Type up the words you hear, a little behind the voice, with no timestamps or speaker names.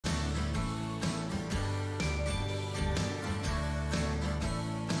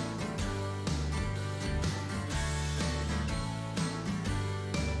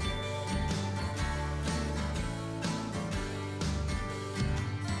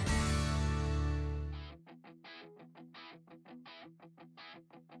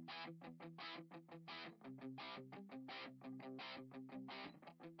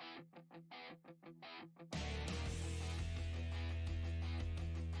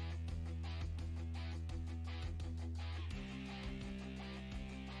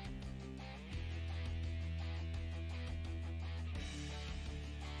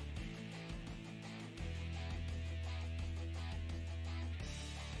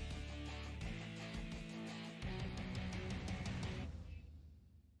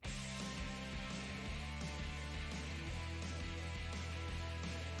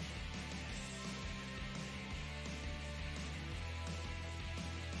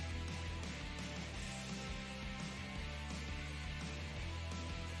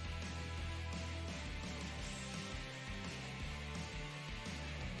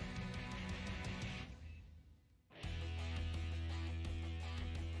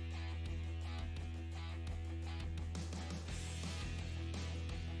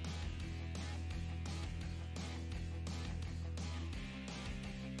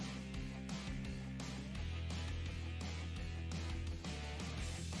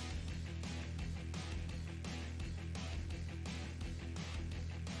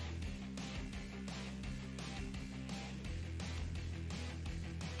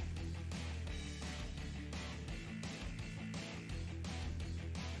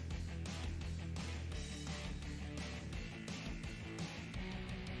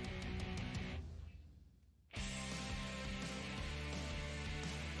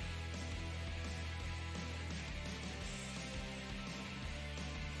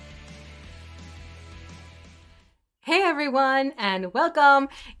everyone, and welcome.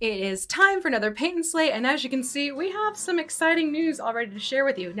 It is time for another Paint and Slay, and as you can see, we have some exciting news already to share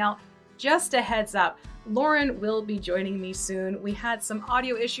with you. Now, just a heads up, Lauren will be joining me soon. We had some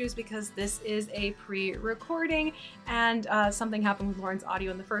audio issues because this is a pre-recording, and something happened with Lauren's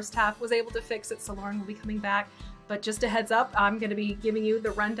audio in the first half. Was able to fix it, so Lauren will be coming back. But just a heads up, I'm going to be giving you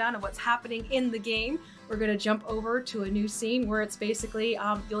the rundown of what's happening in the game. We're going to jump over to a new scene where it's basically,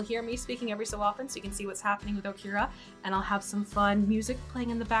 you'll hear me speaking every so often so you can see what's happening with Orkira, and I'll have some fun music playing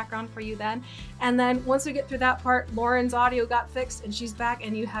in the background for you then. And then once we get through that part, Lauren's audio got fixed and she's back,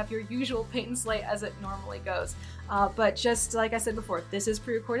 and you have your usual Paint and Slay as it normally goes. But just like I said before, this is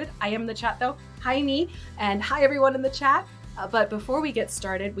pre-recorded. I am in the chat though. Hi me, and hi everyone in the chat. But before we get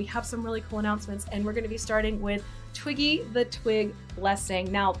started, we have some really cool announcements, and we're going to be starting with Twiggy the Twig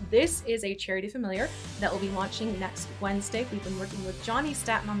Blessing. Now, this is a charity familiar that will be launching next Wednesday. We've been working with Johnny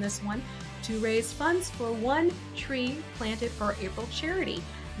Staton on this one to raise funds for one tree planted for April charity.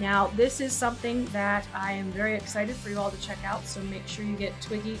 Now, this is something that I am very excited for you all to check out, so make sure you get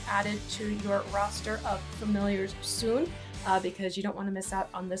Twiggy added to your roster of familiars soon. Because you don't want to miss out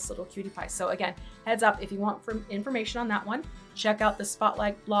on this little cutie pie. So again, heads up, if you want information on that one, check out the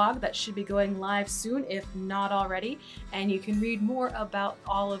Spotlight blog that should be going live soon, if not already, and you can read more about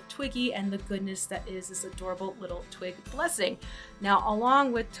all of Twiggy and the goodness that is this adorable little twig blessing. Now,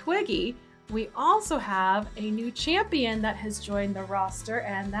 along with Twiggy, we also have a new champion that has joined the roster,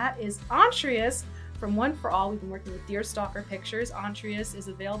 and that is Antreus from One for All. We've been working with Deerstalker Pictures. Antreus is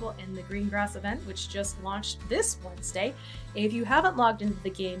available in the Greengrass event, which just launched this Wednesday. If you haven't logged into the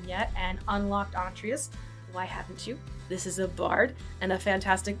game yet and unlocked Antreus, why haven't you? This is a bard, and a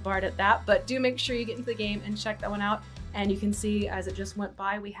fantastic bard at that, but do make sure you get into the game and check that one out. And you can see, as it just went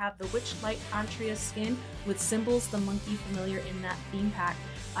by, we have the Witchlight Antreus skin with Symbols, the monkey familiar in that theme pack.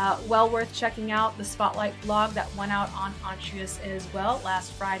 Well worth checking out the Spotlight blog that went out on Antreus as well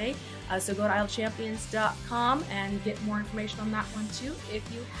last Friday. So go to islechampions.com and get more information on that one too if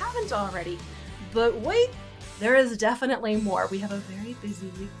you haven't already. But wait, there is definitely more. We have a very busy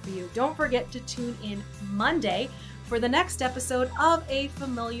week for you. Don't forget to tune in Monday for the next episode of A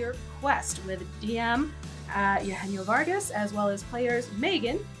Familiar Quest with DM Eugenio Vargas, as well as players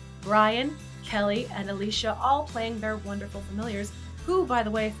Megan, Brian, Kelly, and Alicia, all playing their wonderful familiars, who, by the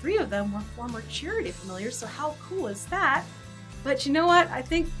way, 3 of them were former charity familiars, so how cool is that? But you know what? I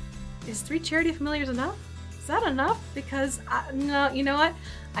think, is 3 charity familiars enough? Is that enough? Because, no, you know what?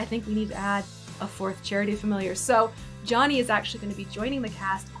 I think we need to add a 4th charity familiar. So Johnny is actually going to be joining the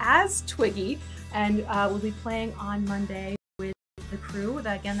cast as Twiggy, and we'll be playing on Monday with the crew.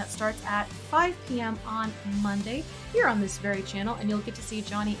 Again, that starts at 5 p.m. on Monday here on this very channel, and you'll get to see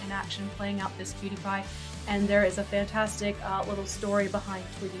Johnny in action playing out this cutie pie. And there is a fantastic little story behind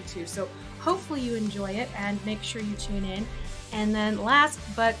Twiggy too. So hopefully you enjoy it, and make sure you tune in. And then last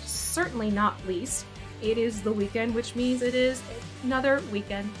but certainly not least, it is the weekend, which means it is another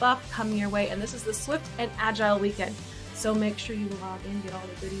weekend buff coming your way. And this is the Swift and Agile weekend. So make sure you log in, get all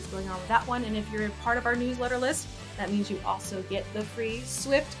the goodies going on with that one. And if you're part of our newsletter list, that means you also get the free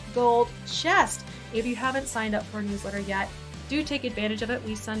Swift Gold chest. If you haven't signed up for a newsletter yet, do take advantage of it.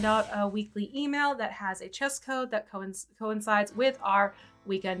 We send out a weekly email that has a chest code that coincides with our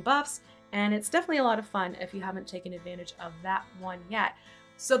weekend buffs, and it's definitely a lot of fun if you haven't taken advantage of that one yet.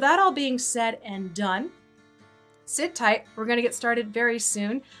 So that all being said and done, sit tight. We're going to get started very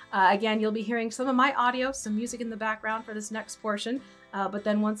soon. Again, you'll be hearing some of my audio, some music in the background for this next portion, but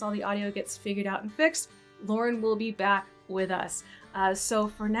then once all the audio gets figured out and fixed, Lauren will be back with us. So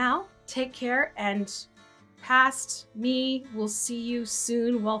for now, take care, and past me will see you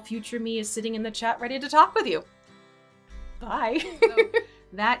soon, while future me is sitting in the chat ready to talk with you. Bye. So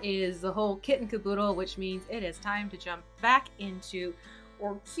that is the whole kit and caboodle, which means it is time to jump back into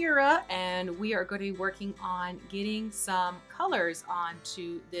Orkira, and we are going to be working on getting some colors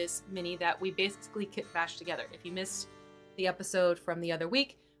onto this mini that we basically kit bashed together. If you missed the episode from the other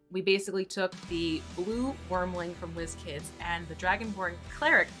week, we basically took the blue Wormling from WizKids and the Dragonborn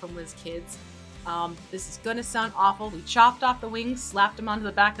Cleric from WizKids. This is gonna sound awful. We chopped off the wings, slapped them onto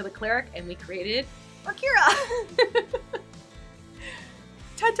the back of the cleric, and we created Orkira!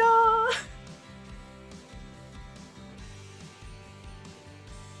 Ta-da!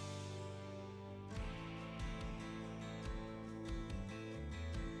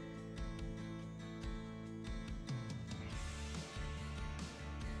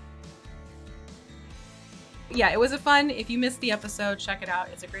 Yeah, it was a fun. If you missed the episode, check it out.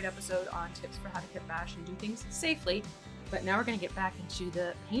 It's a great episode on tips for how to kit bash and do things safely. But now we're going to get back into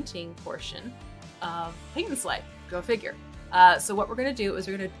the painting portion of Paint and Slay. Go figure. So what we're going to do is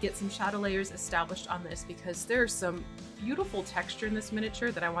we're going to get some shadow layers established on this because there's some beautiful texture in this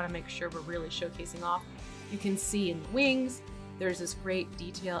miniature that I want to make sure we're really showcasing off. You can see in the wings, there's this great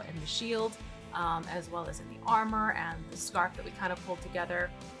detail in the shield, as well as in the armor and the scarf that we kind of pulled together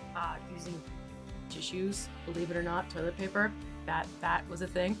using tissues, believe it or not, toilet paper. That was a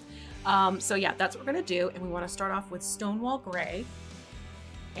thing. So yeah, that's what we're going to do. And we want to start off with Stonewall Gray.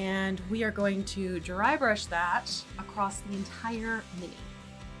 And we are going to dry brush that across the entire mini.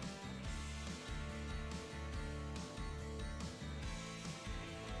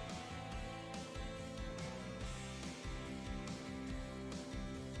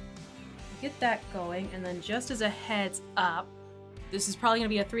 Get that going, and then just as a heads up, this is probably going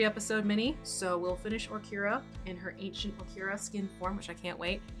to be a 3-episode mini, so we'll finish Orkira in her Ancient Orkira skin form, which I can't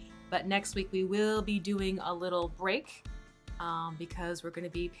wait. But next week we will be doing a little break because we're going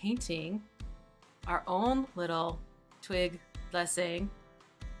to be painting our own little twig blessing,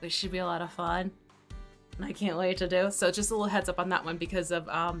 which should be a lot of fun. And I can't wait to do. So just a little heads up on that one because of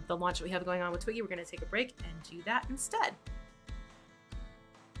the launch that we have going on with Twiggy. We're going to take a break and do that instead.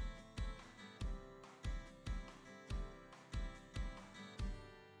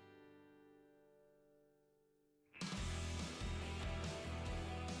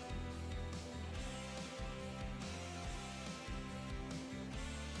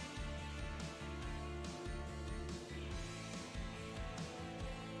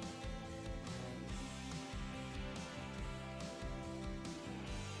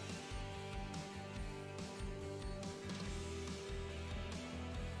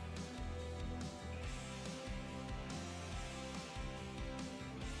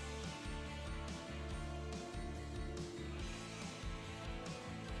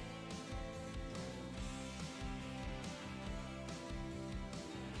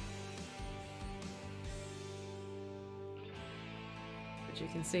 But you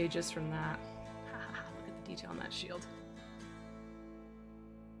can see just from that, look at the detail on that shield.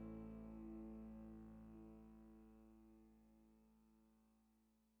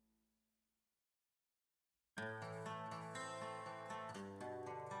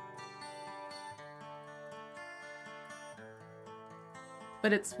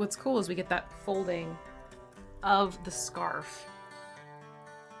 But what's cool is we get that folding of the scarf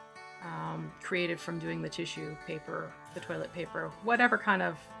created from doing the tissue paper, the toilet paper, whatever kind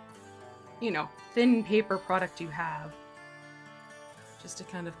of, you know, thin paper product you have, just to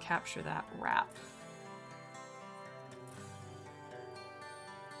kind of capture that wrap.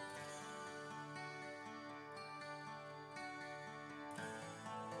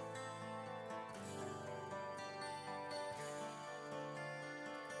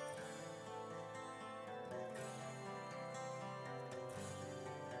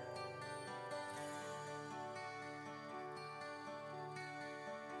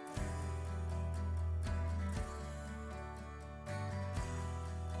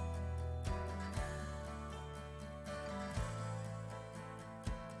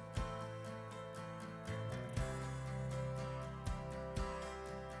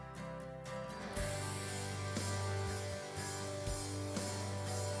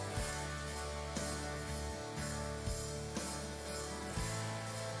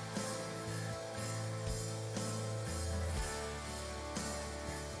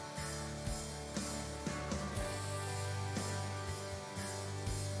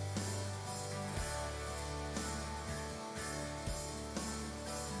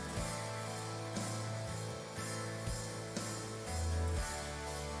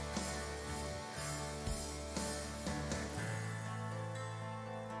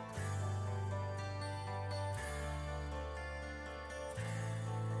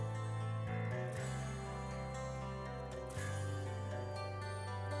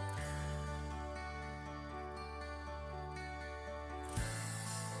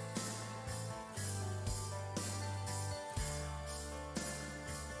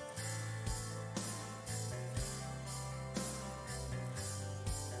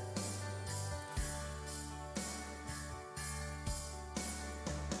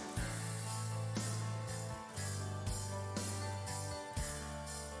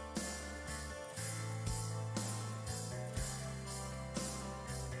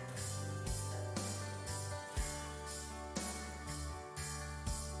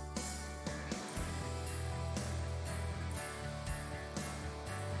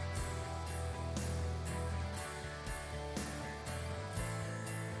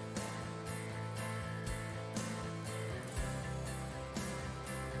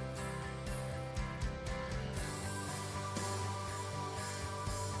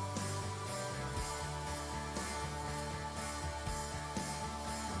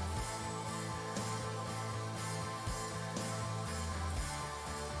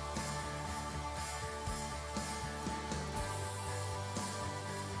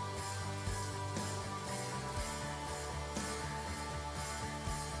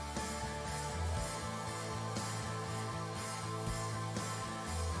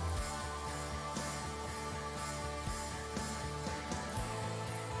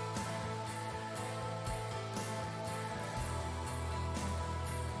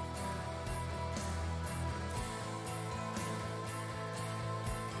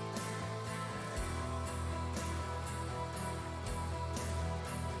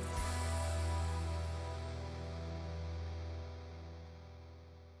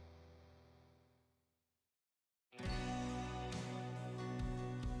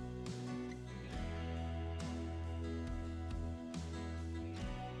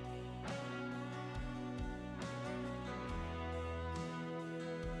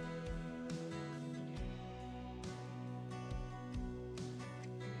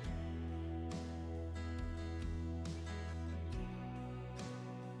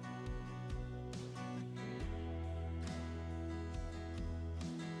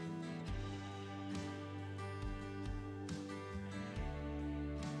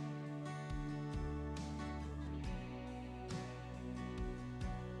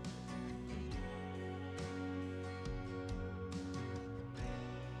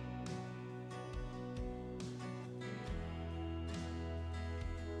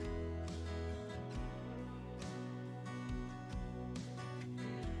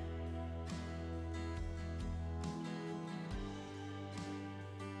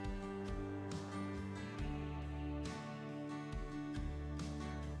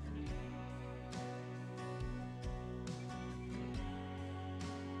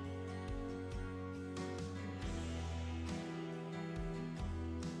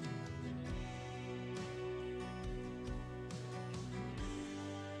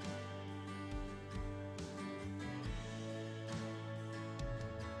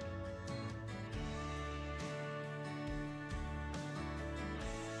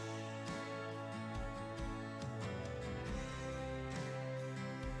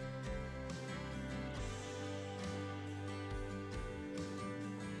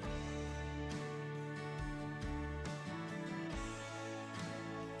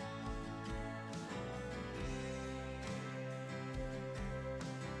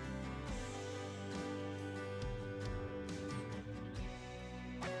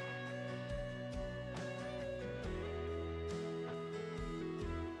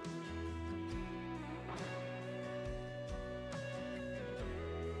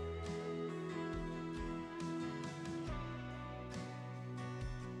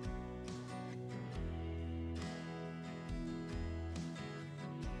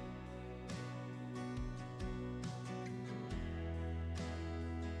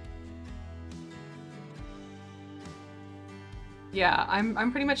 Yeah,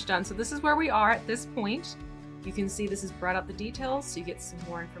 I'm pretty much done. So this is where we are at this point. You can see this has brought out the details, so you get some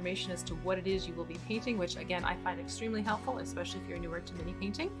more information as to what it is you will be painting, which again, I find extremely helpful, especially if you're newer to mini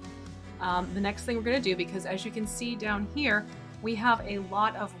painting. The next thing we're gonna do, because as you can see down here, we have a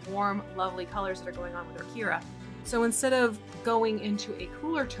lot of warm, lovely colors that are going on with Orkira. So instead of going into a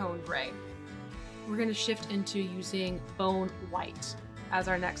cooler tone gray, we're gonna shift into using bone white as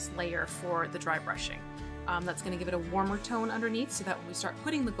our next layer for the dry brushing. That's going to give it a warmer tone underneath, so that when we start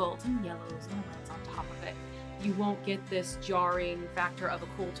putting the golds and yellows and reds on top of it, you won't get this jarring factor of a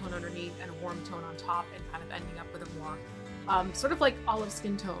cool tone underneath and a warm tone on top, and kind of ending up with a more sort of like olive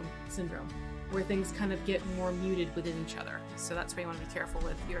skin tone syndrome, where things kind of get more muted within each other. So that's why you want to be careful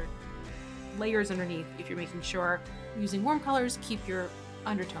with your layers underneath. If you're making sure using warm colors, keep your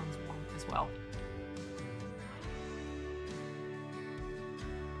undertones warm as well.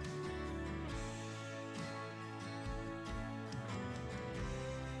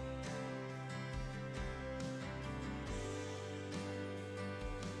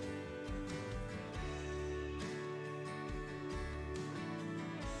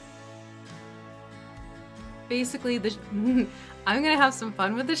 Basically, I'm gonna have some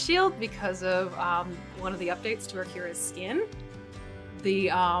fun with the shield because of one of the updates to Orkira's skin. The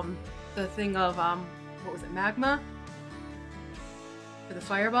thing of what was it, magma for the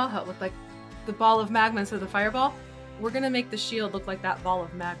fireball? How it looked like the ball of magma instead of the fireball. We're gonna make the shield look like that ball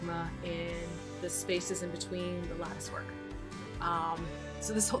of magma in the spaces in between the lattice work.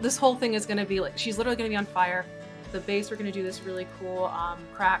 So this whole thing is gonna be like, she's literally gonna be on fire. The base, we're gonna do this really cool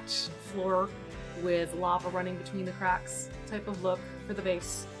cracked floor with lava running between the cracks type of look for the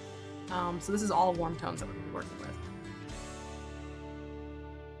base. So this is all warm tones that we're going to be working with.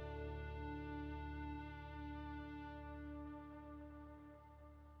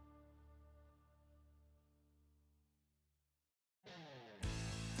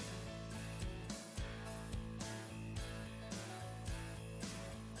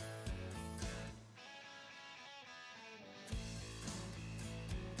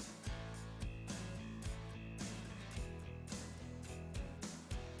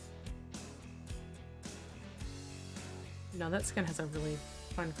 No, that skin has a really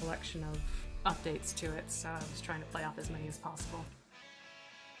fun collection of updates to it, so I was trying to play off as many as possible.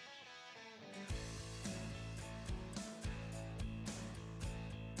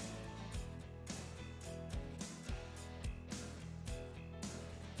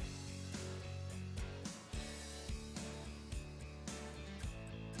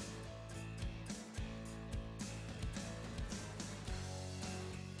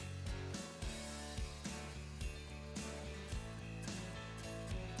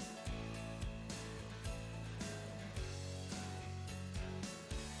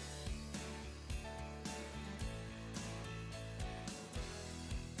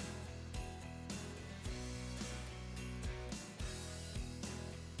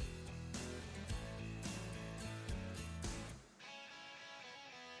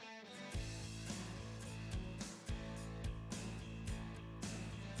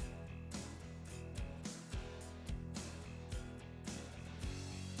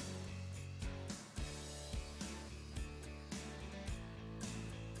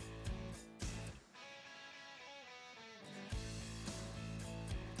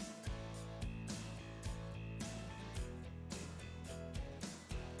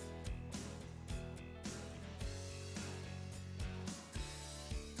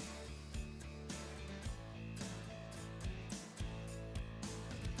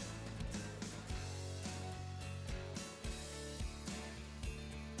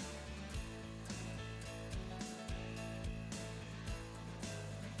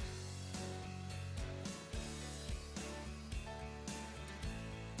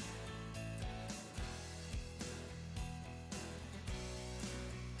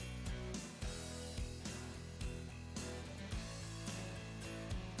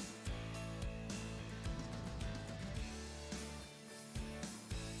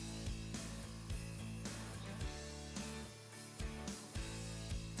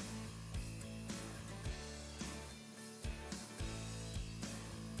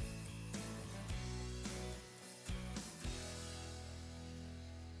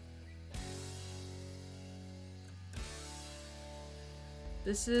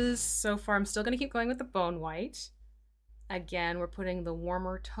 This is, so far, I'm still going to keep going with the bone white. Again, we're putting the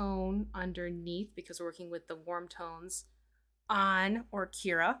warmer tone underneath because we're working with the warm tones on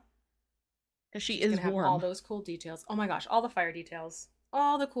Orkira. Because she She's is going to have warm. all those cool details. Oh my gosh, all the fire details.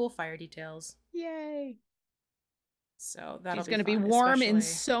 All the cool fire details. Yay. So that'll She's going to be fun, warm in especially...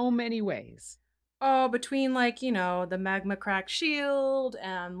 so many ways. Oh, between like, the magma crack shield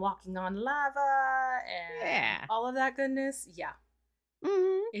and walking on lava and Yeah. all of that goodness, yeah,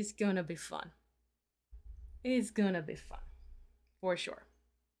 Hmm. it's gonna be fun. It's gonna be fun. For sure.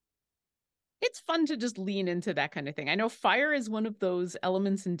 It's fun to just lean into that kind of thing. I know fire is one of those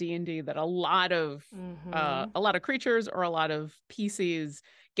elements in D&D that Mm-hmm. a lot of creatures or a lot of PCs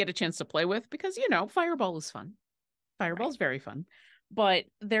get a chance to play with because, fireball is fun. Right. Fireball's very fun. But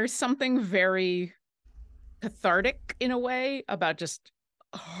there's something very cathartic in a way about just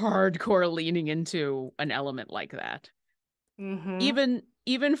hardcore leaning into an element like that. Mm-hmm.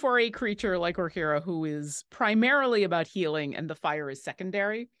 Even for a creature like Orkira who is primarily about healing and the fire is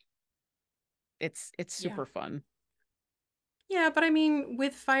secondary, it's Yeah. super fun. Yeah, but I mean,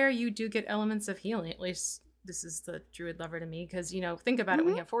 with fire, you do get elements of healing. At least this is the druid lover to me, because think about it. When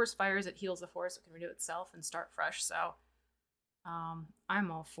you Hmm. have forest fires, it heals the forest, it can renew itself and start fresh. So,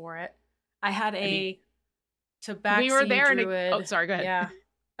 I'm all for it. I had I mean, a we were tabaxi there and oh, druid. sorry, go ahead. Yeah,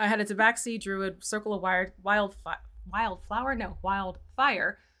 I had a tabaxi druid, circle of wildflower, no,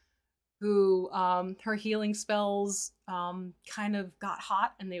 wildfire, who her healing spells kind of got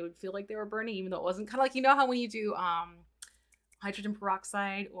hot and they would feel like they were burning, even though it wasn't. Kind of like how when you do hydrogen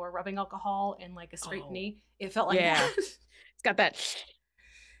peroxide or rubbing alcohol in like a scraped Oh, knee, it felt like yeah. that. It's got that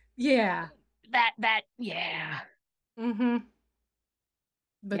Yeah. yeah. Mm-hmm.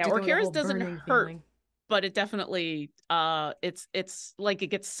 But Yeah, do them with a Orkiris whole doesn't burning hurt, feeling. but it definitely it's like it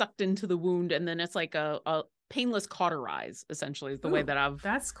gets sucked into the wound and then it's like a painless cauterize, essentially, is the way Ooh, that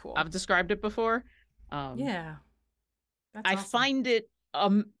that's cool. I've described it before. Um Yeah, that's I awesome. find it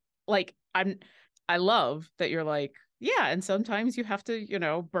like I love that you're like, yeah, and sometimes you have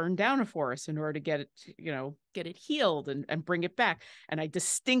to, burn down a forest in order to get it, get it healed and bring it back. And I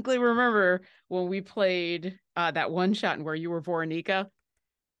distinctly remember when we played that one shot and where you were Voronika,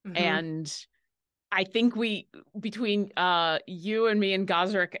 Mm-hmm. and I think we between you and me and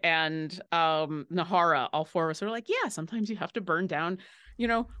Gosrick and Nahara, all four of us were like, yeah, sometimes you have to burn down,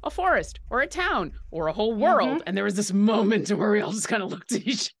 a forest or a town or a whole Mm-hmm. world. And there was this moment where we all just kind of looked at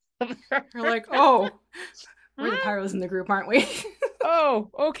each other. You're like, oh, we're the Hmm? pyros in the group, aren't we? Oh,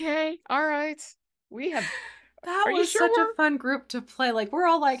 okay. All right. We have That are you was sure such a we're fun group to play. Like, we're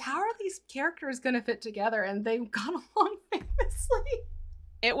all like, how are these characters gonna fit together? And they got along famously.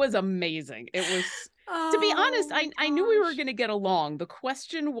 it was amazing. It was, to be Oh honest, my I knew we were gosh. going to get along. The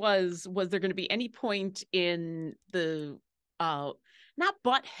question was there going to be any point in the uh not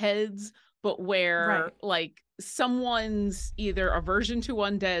butt heads, but where Right. like someone's either aversion to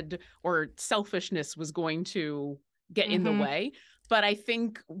undead or selfishness was going to get in the Mm-hmm. way. But I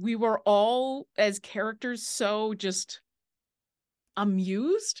think we were all as characters so just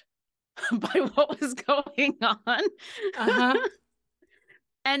amused by what was going on. Uh-huh.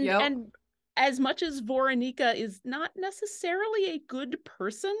 Yep. And as much as Voronika is not necessarily a good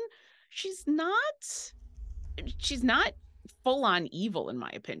person, she's not she's not full on evil in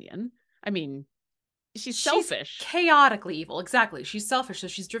my opinion. I mean, she's She's selfish. chaotically evil. Exactly. She's selfish, so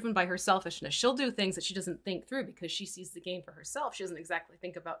she's driven by her selfishness. She'll do things that she doesn't think through because she sees the gain for herself. She doesn't exactly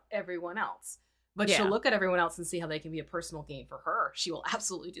think about everyone else. But she'll Yeah. look at everyone else and see how they can be a personal gain for her. She will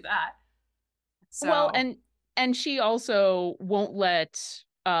absolutely do that. Well, So, and she also won't let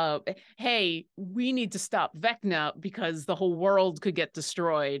hey, we need to stop Vecna because the whole world could get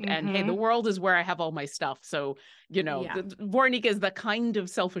destroyed, and hey, the mm-hmm. world is where I have all my stuff. So, Yeah. Vornik is the kind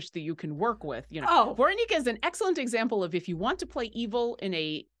of selfish that you can work with. Oh. Vornik is an excellent example of if you want to play evil in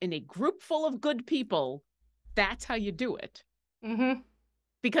a group full of good people, that's how you do it. Mm-hmm.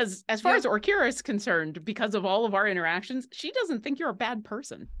 Because as far as Yep. Orkira is concerned, because of all of our interactions, she doesn't think you're a bad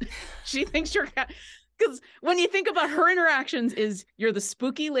person. She thinks you're, because when you think about her interactions, is you're the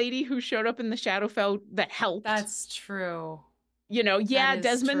spooky lady who showed up in the Shadowfell that helped. That's true. That Yeah, is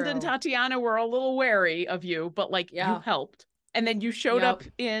Desmond and true. Tatiana were a little wary of you, but like you Yeah. helped. And then you showed up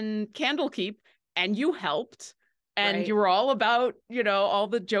Yep. in Candlekeep and you helped. And you Right. were all about, all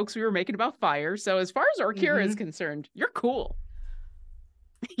the jokes we were making about fire. So as far as Orkira is Mm-hmm. concerned, you're cool.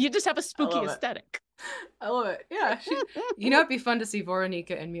 You just have a I spooky love it. aesthetic. I love it. Yeah. She's. It'd be fun to see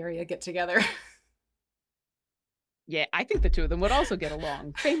Voronika and Miria get together. Yeah, I think the two of them would also get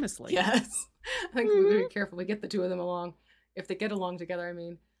along famously. Yes. I think we better be careful we get the two of them along. If they get along together, I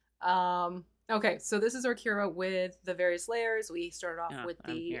mean. Okay, so this is Orkira with the various layers. We started off Yeah, with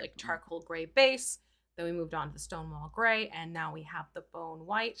I'm the here. like charcoal gray base. Then we moved on to the stonewall gray, and now we have the bone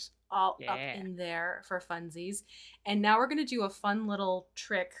white all up Yeah. in there for funsies. And now we're gonna do a fun little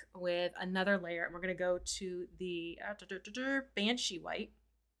trick with another layer, and we're gonna go to the banshee white,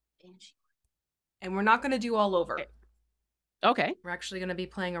 and we're not gonna do all over. Okay. We're actually going to be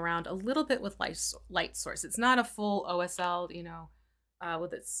playing around a little bit with light source. It's not a full OSL,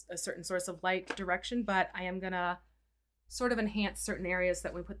 with a certain source of light direction, but I am going to sort of enhance certain areas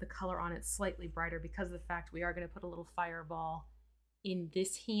that we put the color on it slightly brighter because of the fact we are going to put a little fireball in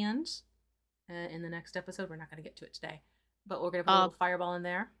this hand in the next episode. We're not going to get to it today, but we're going to put a little fireball in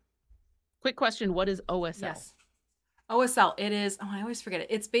there. Quick question. What is OSL? Yes. OSL, it is, I always forget it.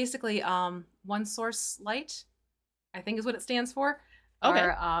 It's basically one source light, I think is what it stands for.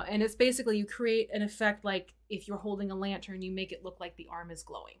 Okay. And it's basically you create an effect like if you're holding a lantern, you make it look like the arm is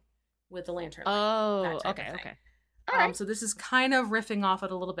glowing with the lantern light. Oh, okay. All right. So this is kind of riffing off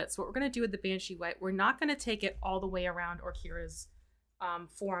it a little bit. So what we're going to do with the Banshee White, we're not going to take it all the way around Orkira's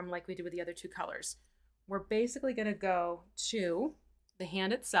form like we did with the other two colors. We're basically going to go to the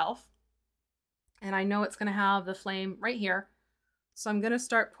hand itself. And I know it's going to have the flame right here. So I'm going to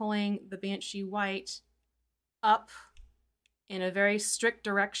start pulling the Banshee White up in a very strict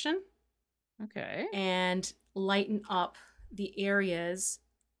direction. Okay. And lighten up the areas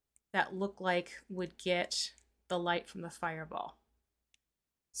that look like would get the light from the fireball.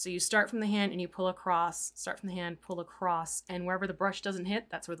 So you start from the hand and you pull across, start from the hand, pull across, and wherever the brush doesn't hit,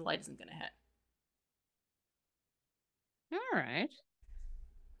 that's where the light isn't going to hit. All right.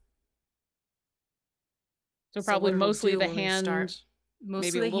 So probably mostly the hand,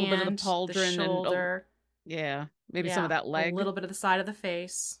 maybe a little bit of the pauldron, the shoulder. And maybe some of that leg. A little bit of the side of the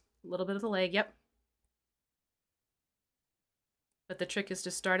face, a little bit of the leg, yep. But the trick is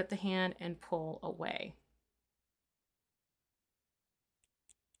to start at the hand and pull away.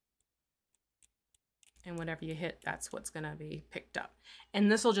 And whatever you hit, that's what's going to be picked up.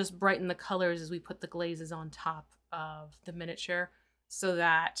 And this will just brighten the colors as we put the glazes on top of the miniature so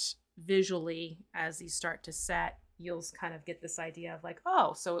that visually, as these start to set, you'll kind of get this idea of like,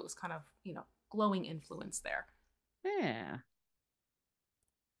 oh, so it was kind of, glowing influence there. Yeah.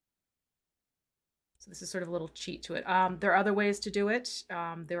 So this is sort of a little cheat to it. There are other ways to do it.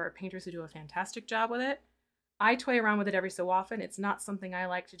 There are painters who do a fantastic job with it. I toy around with it every so often. It's not something I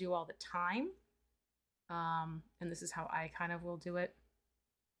like to do all the time. And this is how I kind of will do it,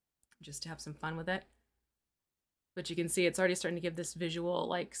 just to have some fun with it. But you can see it's already starting to give this visual,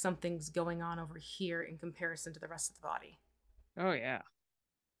 like something's going on over here in comparison to the rest of the body. Oh, yeah.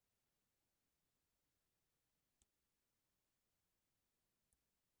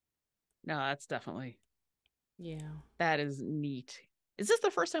 No, that's definitely. Yeah. That is neat. Is this the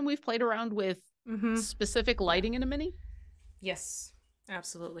first time we've played around with specific lighting in a mini? Yes,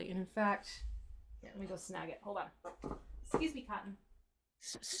 absolutely. And in fact, let me go snag it. Hold on. Excuse me, Cotton.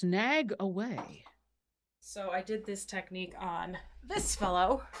 Snag away. So I did this technique on this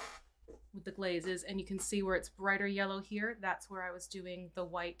fellow with the glazes, and you can see where it's brighter yellow here. That's where I was doing the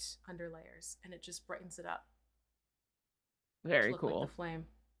white underlayers, and it just brightens it up. Very cool. Like the flame.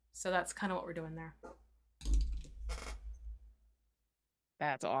 So that's kind of what we're doing there.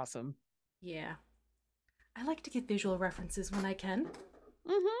 That's awesome. Yeah. I like to get visual references when I can.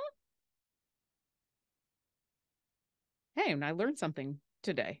 Hey, and I learned something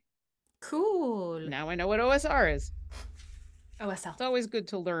today. Cool. Now I know what OSR is. OSL. It's always good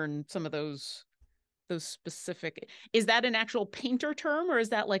to learn some of those specific. Is that an actual painter term, or is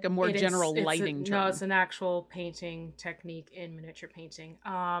that like a more general lighting term? No, it's an actual painting technique in miniature painting.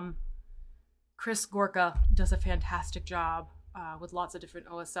 Chris Gorka does a fantastic job with lots of different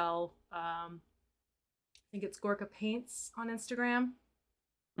OSL. I think it's Gorka Paints on Instagram.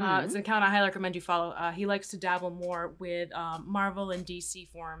 It's an account I highly recommend you follow. He likes to dabble more with Marvel and DC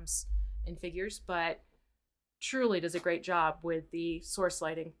forms and figures, but truly does a great job with the source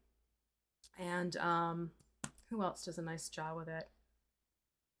lighting. And who else does a nice job with it?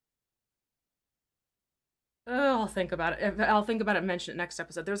 Oh, I'll think about it. I'll think about it and mention it next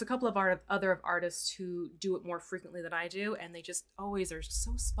episode. There's a couple of other artists who do it more frequently than I do, and they just always are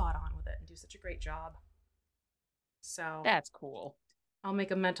so spot on with it and do such a great job. So that's cool. I'll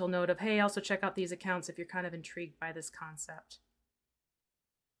make a mental note of, hey, also check out these accounts if you're kind of intrigued by this concept.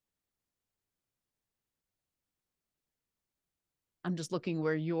 I'm just looking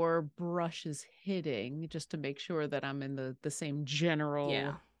where your brush is hitting just to make sure that I'm in the same general.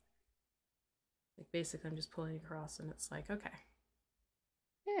 Yeah. Like basically I'm just pulling across and it's like, okay.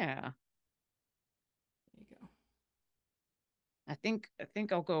 Yeah. There you go. I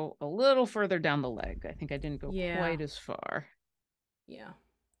think I'll go a little further down the leg. I think I didn't go quite as far. Yeah.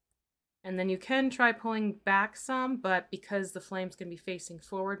 And then you can try pulling back some, but because the flame's going to be facing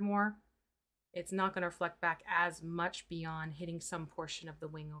forward more, it's not going to reflect back as much beyond hitting some portion of the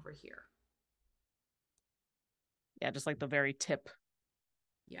wing over here. Yeah, just like the very tip.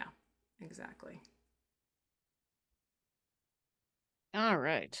 Yeah, exactly. All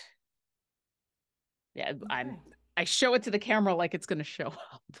right. Yeah, Okay. I show it to the camera like it's gonna show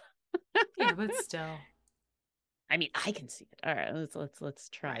up. Yeah, but still. I mean, I can see it. All right, let's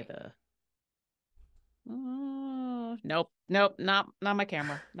try Right. the. Oh, nope, not my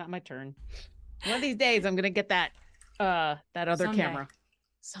camera, not my turn. One of these days, I'm gonna get that other Someday. camera.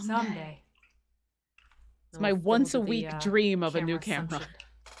 Someday. Someday. It's Then my we'll once a do the week dream of a new camera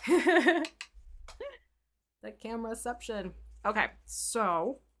camera. assumption. The camera assumption. Okay,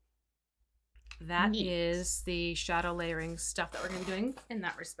 so that Neat. is the shadow layering stuff that we're going to be doing in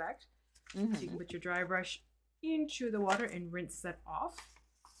that respect. Mm-hmm. So you can put your dry brush into the water and rinse that off.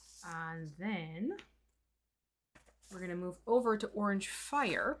 And then we're going to move over to orange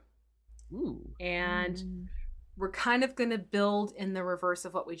fire. Ooh. And we're kind of going to build in the reverse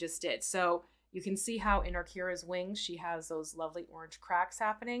of what we just did. So you can see how in Orkira's wings, she has those lovely orange cracks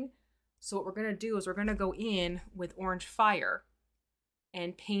happening. So what we're going to do is we're going to go in with orange fire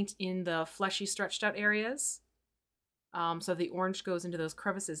and paint in the fleshy stretched out areas. So the orange goes into those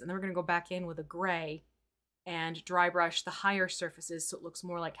crevices. And then we're going to go back in with a gray and dry brush the higher surfaces so it looks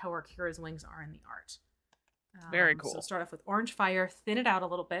more like how Orkira's wings are in the art. Very cool. So start off with orange fire, thin it out a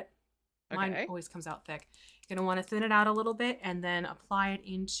little bit. Mine always comes out thick. You're going to want to thin it out a little bit and then apply it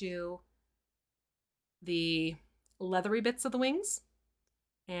into the leathery bits of the wings.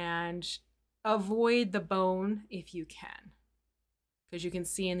 And avoid the bone if you can. Because you can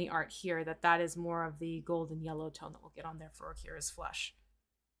see in the art here that that is more of the golden yellow tone that we'll get on there for Orkira's flesh.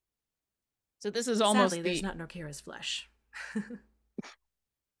 So this is almost Sadly, there's not an Orkira's flesh.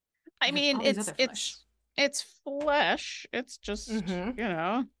 I mean, it's flesh. It's just, you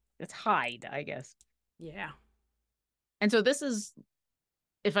know, it's hide, I guess. Yeah. And so this is,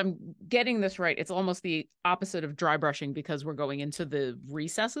 if I'm getting this right, it's almost the opposite of dry brushing because we're going into the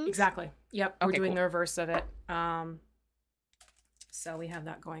recesses. Exactly. Yep. Okay, we're doing cool. the reverse of it. So we have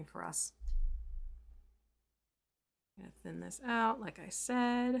that going for us. I'm gonna thin this out, like I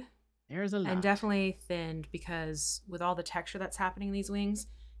said. There's a lot. And definitely thinned because with all the texture that's happening in these wings,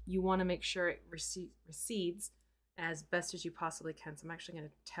 you want to make sure it recedes as best as you possibly can. So I'm actually going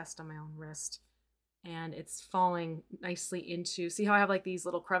to test on my own wrist. And it's falling nicely into, see how I have like these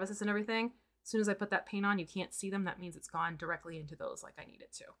little crevices and everything? As soon as I put that paint on, you can't see them. That means it's gone directly into those like I need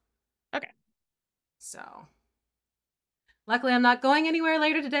it to. Okay. So luckily I'm not going anywhere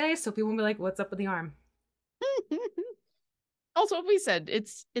later today, so people will be like, what's up with the arm? Also, we said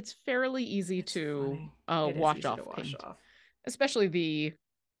it's fairly easy to wash off paint. Especially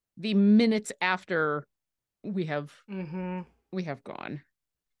the minutes after we have gone.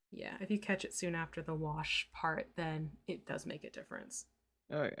 Yeah, if you catch it soon after the wash part, then it does make a difference.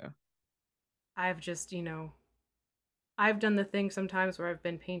 Oh yeah. I've just, I've done the thing sometimes where I've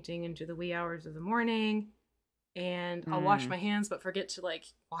been painting into the wee hours of the morning and I'll wash my hands but forget to like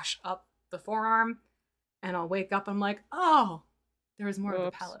wash up the forearm and I'll wake up and I'm like, oh, there was more of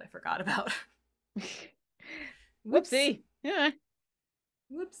the palette I forgot about. Whoopsie. Yeah.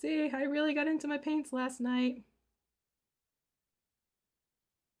 Whoopsie, I really got into my paints last night.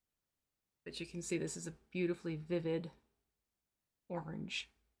 But you can see this is a beautifully vivid orange.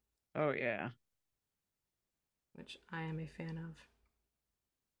 Oh, yeah. Which I am a fan of.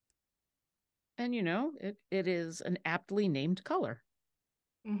 And, it is an aptly named color.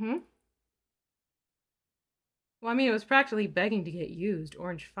 Mm-hmm. Well, I mean, it was practically begging to get used.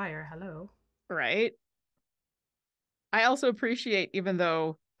 Orange fire, hello. Right. I also appreciate, even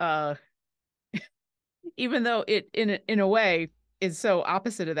though it in a way is so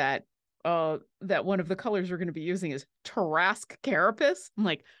opposite of that, that one of the colors we're going to be using is Tarrasque Carapace. I'm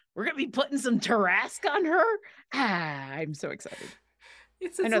like, we're going to be putting some Tarrasque on her. I'm so excited.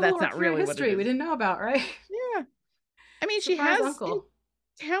 I know that's not really history what it is. We didn't know about, right? Yeah. I mean, she has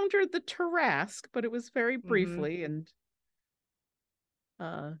encountered the Tarrasque, but it was very briefly, and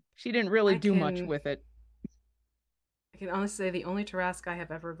she didn't really do much with it. I can honestly say the only Tarrasque I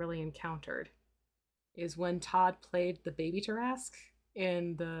have ever really encountered is when Todd played the baby Tarrasque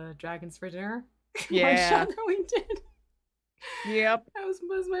in the Dragons for Dinner. Yeah. that we did. Yep. That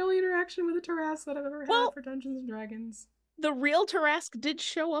was my only interaction with a Tarrasque that I've ever had for Dungeons and Dragons. The real Tarrasque did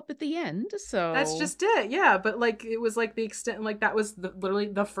show up at the end, so that's just it. Yeah, but like it was like the extent, like that was literally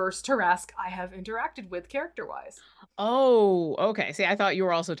the first Tarrasque I have interacted with character-wise. Oh, okay. See, I thought you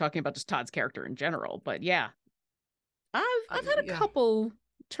were also talking about just Todd's character in general, but yeah, I've had a couple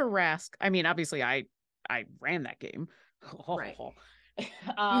Tarrasque. I mean, obviously, I ran that game. Right.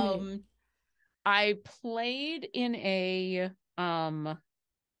 I played in a God,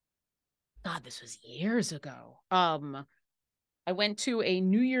 this was years ago. I went to a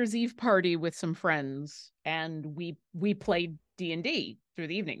New Year's Eve party with some friends, and we played D&D through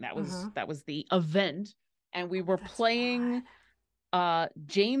the evening. That was the event, and we were That's playing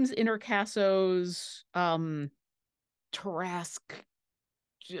James Intercasso's Tarask.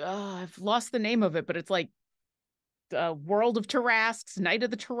 I've lost the name of it, but it's like World of Tarasks, Night of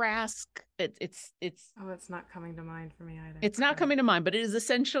the Tarask. It's Oh, it's not coming to mind for me either. it's not coming to mind, but it is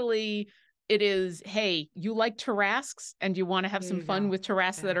essentially, it is, hey, you like Tarasks and you want to have Here some you fun go. with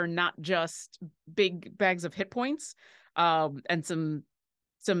Tarasks that Yeah. are not just big bags of hit points, and some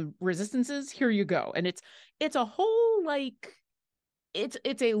resistances. Here you go. And it's a whole, like,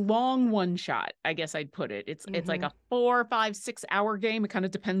 it's a long one shot, I guess I'd put it. It's like a 4, 5, 6 hour game. It kind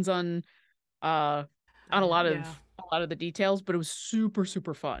of depends on Yeah. a lot of the details, but it was super,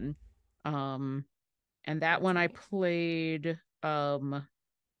 super fun. And that That's one neat.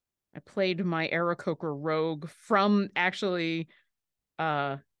 I played my Aarakocra rogue from actually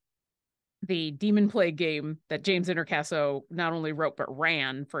the Demon Plague game that James Intercasso not only wrote but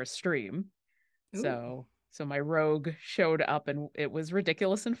ran for a stream. Ooh. So my rogue showed up, and it was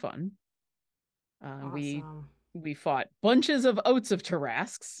ridiculous and fun. We Awesome. fought bunches of Oats of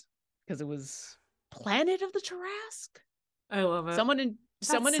Tarasks because it was Planet of the Tarask. I love it. Someone That's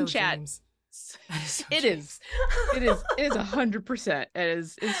in so chat. James. That is so It James. is 100%.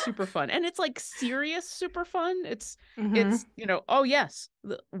 It's super fun, and it's like serious super fun. It's oh yes,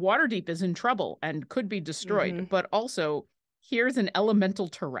 the Waterdeep is in trouble and could be destroyed, but also here's an elemental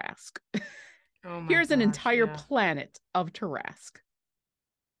Tarask. Oh my Here's an gosh, entire yeah. planet of Tarask.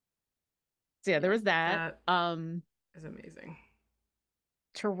 So yeah, there was that. That is amazing.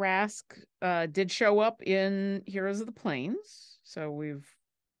 Tarask did show up in Heroes of the Plains, so we've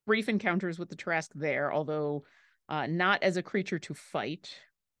brief encounters with the Tarask there, although not as a creature to fight.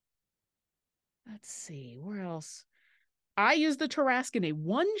 Let's see, where else? I used the Tarask in a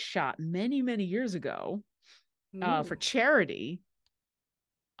one-shot many, many years ago for charity.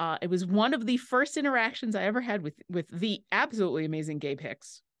 It was one of the first interactions I ever had with the absolutely amazing Gabe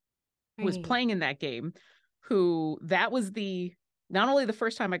Hicks, who was playing in that game, that was not only the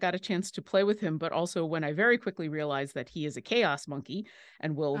first time I got a chance to play with him, but also when I very quickly realized that he is a chaos monkey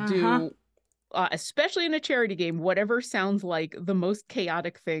and will do, especially in a charity game, whatever sounds like the most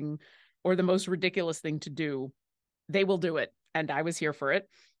chaotic thing or the most ridiculous thing to do, they will do it. And I was here for it.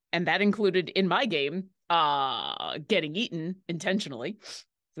 And that included, in my game, getting eaten intentionally.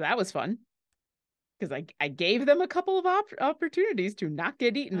 So that was fun. Because I gave them a couple of opportunities to not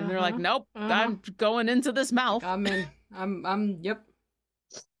get eaten. And they're like, nope, I'm going into this mouth. Like, yep.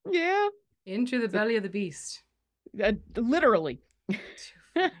 Yeah. Into the belly of the beast. Literally.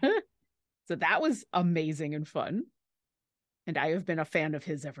 So that was amazing and fun. And I have been a fan of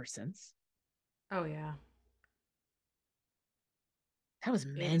his ever since. Oh, yeah. That was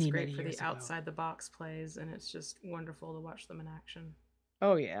many years ago. It is great for the outside the box plays, and it's just wonderful to watch them in action.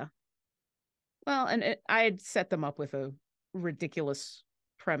 Oh, yeah. Well, and I had set them up with a ridiculous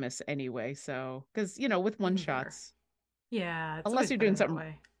premise anyway, so because with one shots, yeah, unless you're doing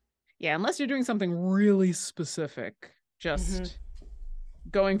something, unless you're doing something really specific, just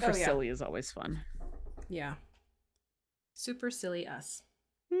going for silly is always fun. Yeah, super silly us.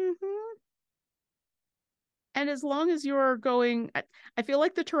 And as long as you're going, I feel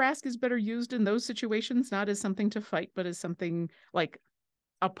like the Tarask is better used in those situations, not as something to fight, but as something like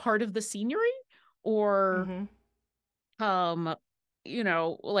a part of the scenery, or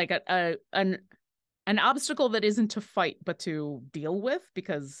like an obstacle that isn't to fight but to deal with,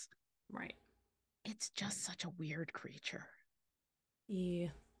 because it's just such a weird creature. Yeah,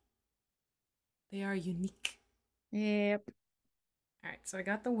 they are unique. Yep. All right, so I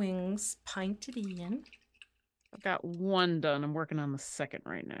got the wings pinted in. I've got one done. I'm working on the second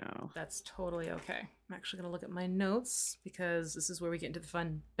right now. That's totally okay. I'm actually going to look at my notes, because this is where we get into the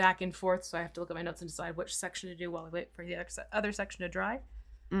fun back and forth. So I have to look at my notes and decide which section to do while we wait for the other section to dry.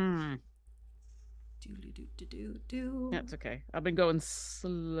 That's okay. I've been going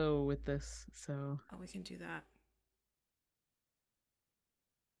slow with this, so. Oh, we can do that.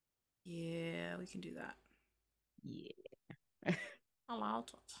 Yeah, we can do that. Yeah. Allowed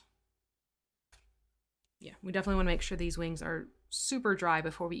it. Yeah, we definitely want to make sure these wings are super dry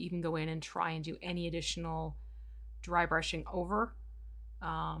before we even go in and try and do any additional dry brushing over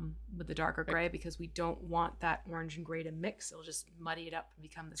with the darker gray, because we don't want that orange and gray to mix. It'll just muddy it up and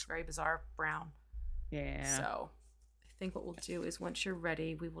become this very bizarre brown. Yeah. So I think what we'll do is, once you're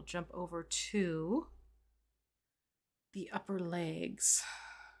ready, we will jump over to the upper legs.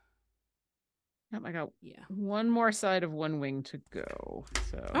 Yep, I got one more side of one wing to go.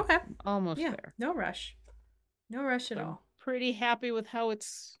 So okay, I'm almost there. No rush. No rush at all. pretty happy with how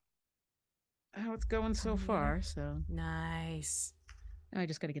it's going so Coming together. far. So Nice. now I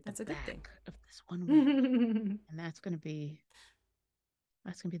just got to get the That's a good thing. back of this one wing, and that's gonna be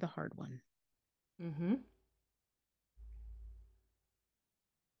the hard one. Mm-hmm.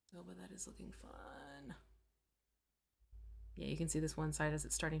 Oh, but that is looking fun. Yeah, you can see this one side as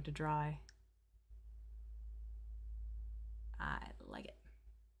it's starting to dry. I like it.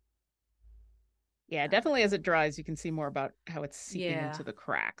 Yeah, definitely as it dries, you can see more about how it's seeping into the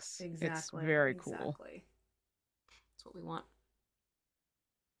cracks. Exactly. It's very cool. Exactly. That's what we want.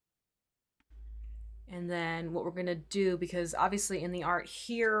 And then what we're going to do, because obviously in the art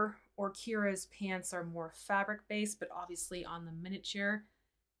here, Orkira's pants are more fabric based, but obviously on the miniature,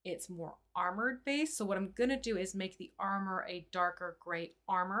 it's more armored based. So what I'm going to do is make the armor a darker gray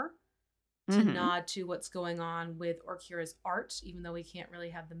armor to nod to what's going on with Orkira's art, even though we can't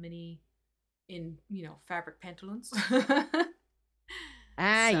really have the mini in, fabric pantaloons.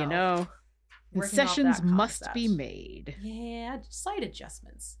 concessions must be made. Yeah, slight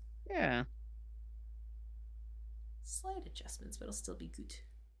adjustments. Yeah. Slight adjustments, but it'll still be good.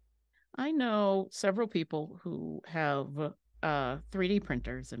 I know several people who have 3D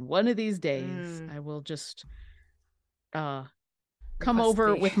printers, and one of these days I will just come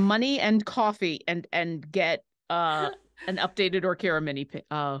over with money and coffee and get an updated Orkira mini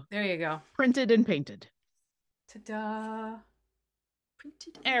there you go. Printed and painted. Ta-da.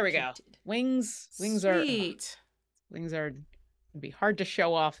 Printed and there we go. Wings are gonna be hard to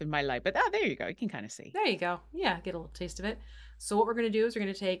show off in my light, but there you go. You can kind of see. There you go. Yeah, get a little taste of it. So what we're going to do is we're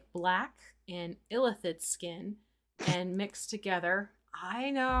going to take black and illithid skin and mix together.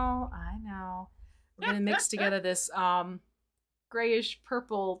 I know. We're going to mix together this grayish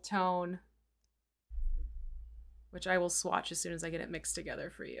purple tone, which I will swatch as soon as I get it mixed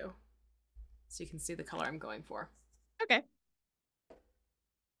together for you, so you can see the color I'm going for. Okay.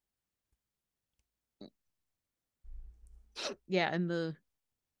 Yeah, and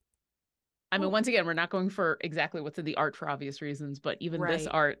once again, we're not going for exactly what's in the art for obvious reasons, but even this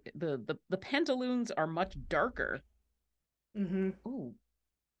art, the pantaloons are much darker. Mm-hmm. Ooh.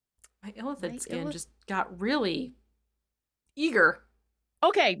 My illithid skin just got really eager.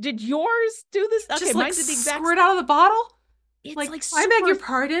 Okay, did yours do this? Okay, just, mine did the exact squirt out of the bottle? It's I beg your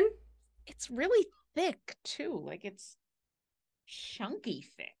pardon? It's really thick, too. Like, it's chunky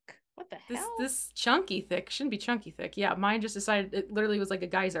thick. What the hell? This chunky thick shouldn't be chunky thick. Yeah, mine just decided it literally was like a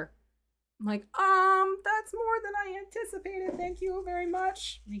geyser. I'm like, that's more than I anticipated. Thank you very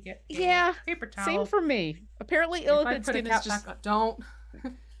much. Let me get paper towel. Same for me. Apparently, illithid skin is just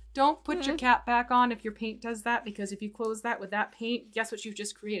don't put your cap back on if your paint does that, because if you close that with that paint, guess what you've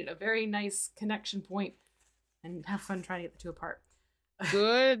just created? A very nice connection point, and have fun trying to get the two apart.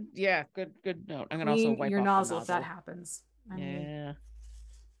 Good. Yeah. Good note. I'm gonna also wipe your off nozzle the if that happens. I mean,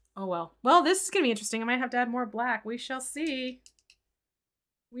 oh well. Well, this is gonna be interesting. I might have to add more black. We shall see.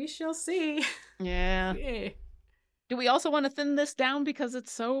 We shall see. Yeah. Do we also want to thin this down because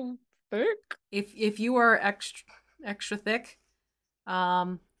it's so thick? If you are extra thick,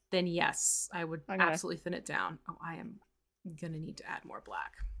 then yes, I would absolutely thin it down. Oh, I am gonna need to add more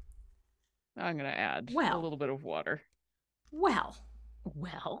black. I'm gonna add a little bit of water. Well,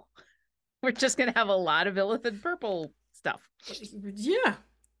 we're just gonna have a lot of illithid purple stuff. Yeah,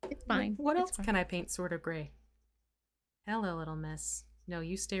 it's fine. What else can I paint sort of gray? Hello, little miss. No,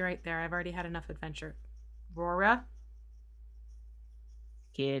 you stay right there. I've already had enough adventure. Rora?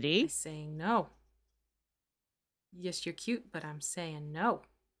 Kitty? I'm saying no. Yes, you're cute, but I'm saying no.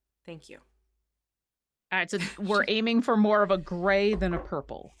 Thank you. All right, so we're aiming for more of a gray than a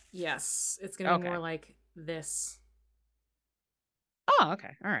purple. Yes, it's going to be more like this. Oh,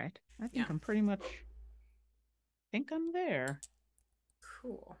 okay. All right. I think I'm pretty much... I'm there.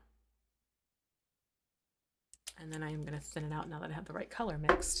 Cool. And then I am going to thin it out now that I have the right color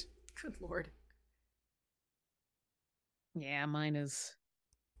mixed. Good Lord. Yeah, mine is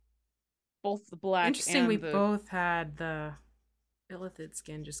both the black Interesting, we both had the illithid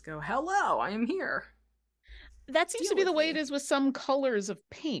skin just go, hello, I am here. That seems to be the way it is with some colors of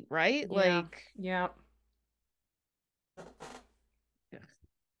paint, right? Yeah. All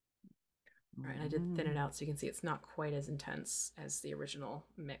right, I did thin it out so you can see it's not quite as intense as the original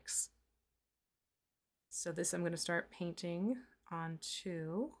mix. So this I'm going to start painting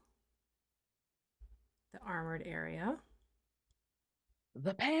onto the armored area.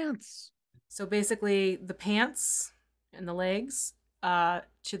 The pants. So basically the pants and the legs to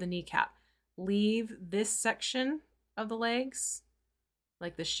the kneecap. Leave this section of the legs,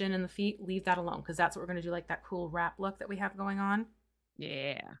 like the shin and the feet, leave that alone, because that's what we're going to do, like that cool wrap look that we have going on.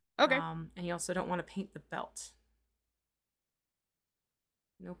 Yeah. Okay. And you also don't want to paint the belt.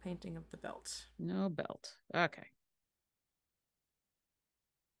 No painting of the belt. No belt. Okay.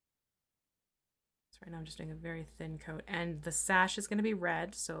 So right now I'm just doing a very thin coat. And the sash is going to be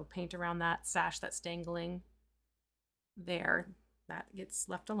red, so paint around that sash that's dangling there. That gets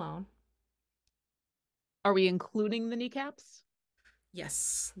left alone. Are we including the kneecaps?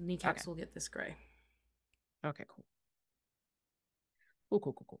 Yes, kneecaps will get this gray. Okay, cool.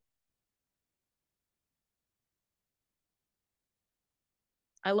 Cool.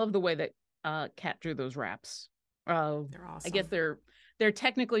 I love the way that Kat drew those wraps. They're awesome. I guess they're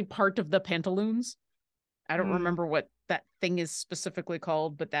technically part of the pantaloons. I don't remember what that thing is specifically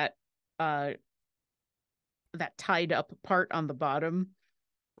called, but that tied up part on the bottom.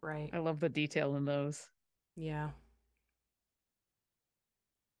 Right. I love the detail in those. Yeah.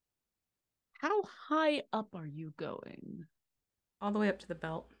 How high up are you going? All the way up to the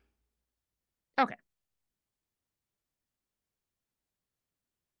belt. Okay.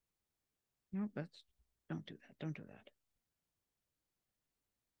 No, don't do that. Don't do that.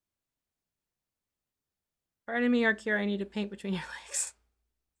 Pardon me, Orkira, I need to paint between your legs.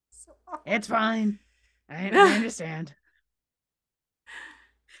 So it's fine. I understand.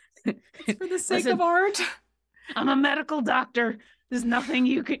 It's for the sake of art. I'm a medical doctor. There's nothing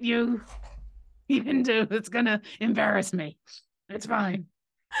you can do that's gonna embarrass me. It's fine.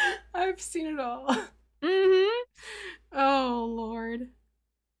 I've seen it all. Mm-hmm. Oh, Lord.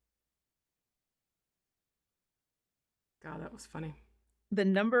 God, that was funny. The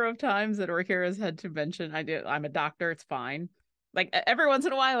number of times that Orkira's had to mention, I'm a doctor, it's fine. Like every once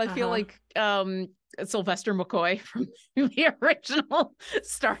in a while, I feel like Sylvester McCoy from the original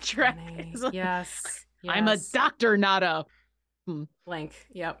Star Trek. Yes. I'm a doctor, not a blank.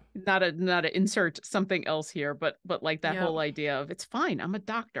 Yep. Not a insert something else here, but like that whole idea of it's fine. I'm a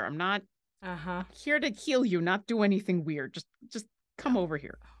doctor. I'm not here to heal you, not do anything weird. Just come over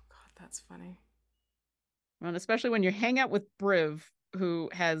here. Oh God, that's funny. And especially when you hang out with Briv, who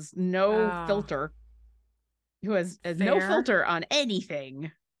has no filter, who has no filter on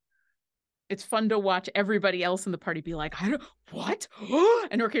anything. It's fun to watch everybody else in the party be like, what?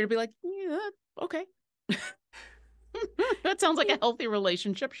 And Orkira to be like, yeah, okay. That sounds like a healthy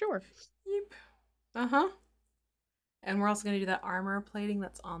relationship, sure. Yep. And we're also going to do that armor plating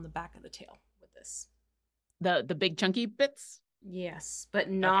that's on the back of the tail with this. The big chunky bits? Yes, but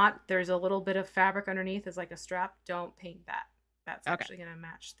not, there's a little bit of fabric underneath as like a strap. Don't paint that. That's actually going to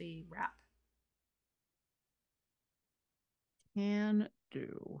match the wrap. Can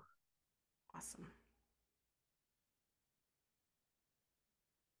do. Awesome.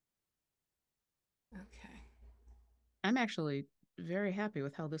 Okay. I'm actually very happy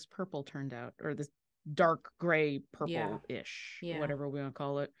with how this purple turned out, or this dark gray purple-ish, whatever we want to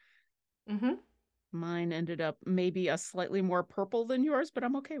call it. Mm-hmm. Mine ended up maybe a slightly more purple than yours, but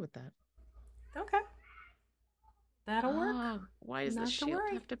I'm okay with that. Okay. That'll work. Why does the shield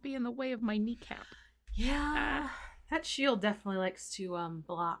have to be in the way of my kneecap? Yeah. That shield definitely likes to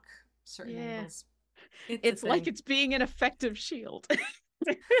block certain angles. It's like it's being an effective shield.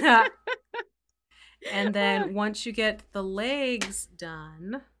 And then once you get the legs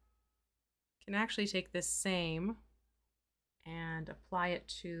done, you can actually take this same and apply it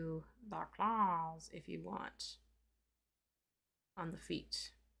to the claws if you want on the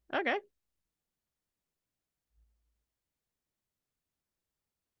feet. Okay.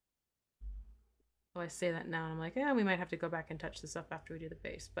 So I say that now and I'm like, yeah, we might have to go back and touch this up after we do the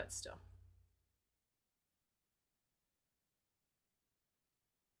base, but still.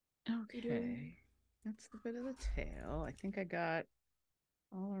 Okay. That's the bit of the tail. I think I got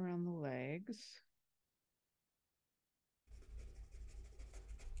all around the legs.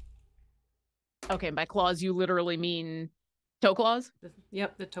 Okay, by claws, you literally mean toe claws?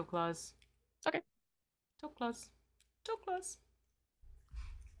 Yep, the toe claws. Okay. Toe claws. Toe claws.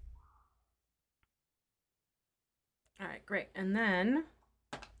 All right, great. And then,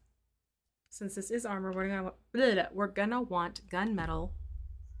 since this is armor, we're gonna want gunmetal,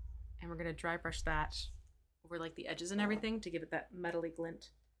 and we're gonna dry brush that over like the edges and everything to give it that metally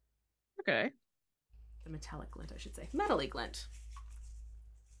glint. Okay. The metallic glint, I should say. Metally glint.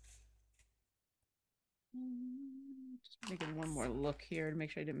 Just making one more look here to make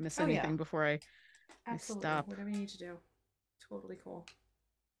sure I didn't miss anything before I stop. Whatever you need to do. Totally cool.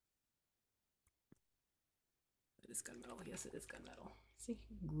 It is gunmetal. Yes, it is gunmetal. See?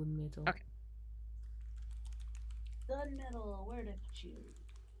 Gunmetal. Okay. Gunmetal, where did you?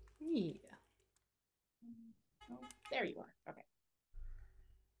 Yeah. Oh, there you are. Okay.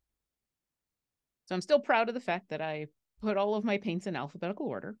 So I'm still proud of the fact that I put all of my paints in alphabetical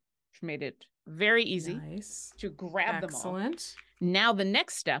order. which made it very easy Nice. to grab them all. Excellent. Now the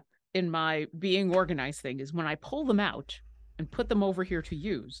next step in my being organized thing is when I pull them out and put them over here to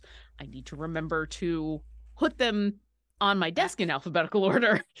use, I need to remember to put them on my desk in alphabetical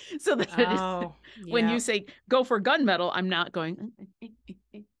order so that when you say go for gunmetal, I'm not going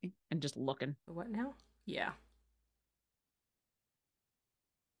and just looking. What now? Yeah.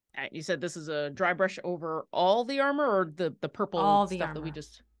 You said this is a dry brush over all the armor or the purple all the stuff armor that we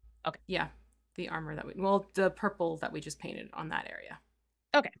just... Okay. Yeah. The armor that the purple that we just painted on that area.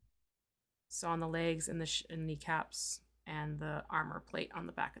 Okay. So on the legs and the kneecaps and the armor plate on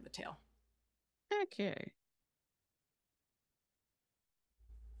the back of the tail. Okay.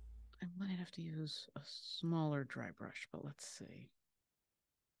 I might have to use a smaller dry brush, but let's see.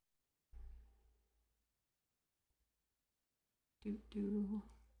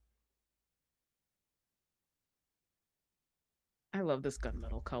 I love this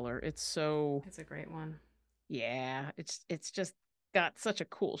gunmetal color. It's a great one. Yeah, it's just got such a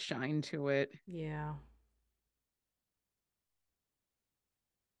cool shine to it. Yeah.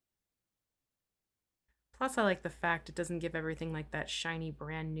 Plus, I like the fact it doesn't give everything like that shiny,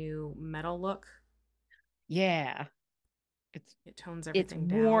 brand new metal look. Yeah. It tones everything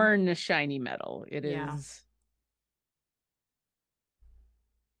down. It's worn shiny metal. It is.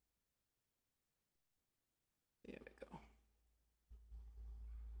 There we go.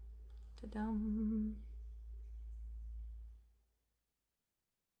 Ta-dum.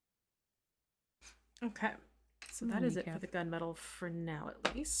 Okay. So that is it for the gunmetal for now,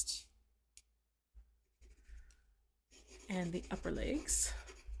 at least. And the upper legs.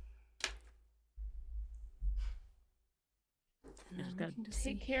 Just gotta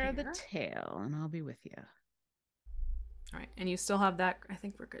take care of the tail, and I'll be with you. All right, and you still have that. I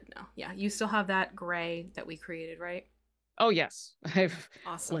think we're good now. Yeah, you still have that gray that we created, right? Oh yes, I've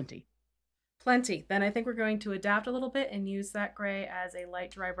awesome. Plenty. Then I think we're going to adapt a little bit and use that gray as a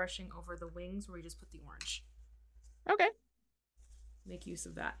light dry brushing over the wings, where we just put the orange. Okay. Make use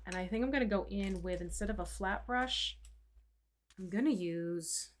of that, and I think I'm going to go in with, instead of a flat brush, I'm going to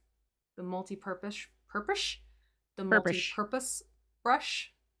use the multi-purpose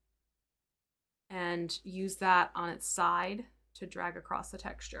brush and use that on its side to drag across the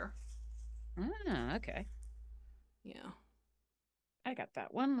texture. Ah, okay. Yeah. I got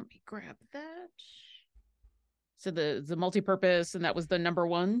that one. Let me grab that. So the multi-purpose, and that was the number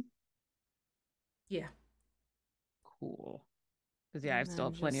 1? Yeah. Cool. Because yeah, I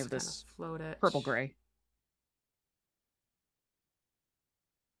still have plenty of this float it. purple gray.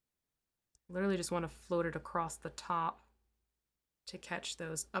 Literally just want to float it across the top to catch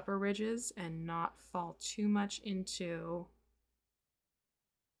those upper ridges and not fall too much into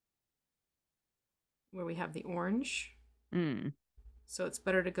where we have the orange. So it's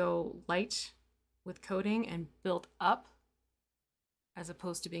better to go light with coating and build up as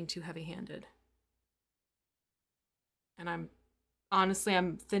opposed to being too heavy-handed. And I'm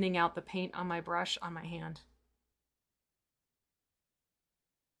thinning out the paint on my brush on my hand,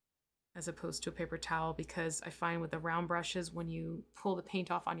 as opposed to a paper towel, because I find with the round brushes, when you pull the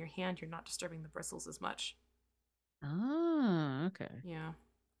paint off on your hand, you're not disturbing the bristles as much. Ah, okay. Yeah.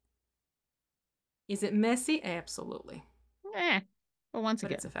 Is it messy? Absolutely. But once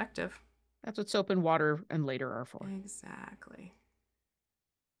again, it's effective. That's what soap and water and later are for. Exactly.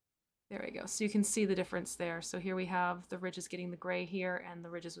 There we go. So you can see the difference there. So here we have the ridges getting the gray here and the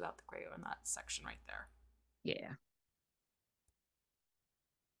ridges without the gray on that section right there. Yeah.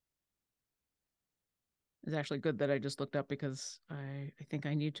 It's actually good that I just looked up, because I think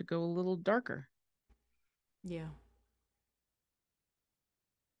I need to go a little darker. Yeah.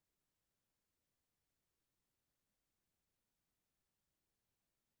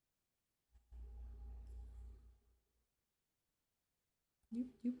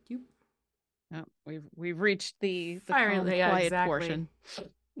 Oh, we've reached the calm, quiet portion.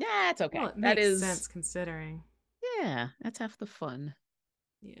 Yeah, it's okay. Well, it makes sense considering. Yeah, that's half the fun.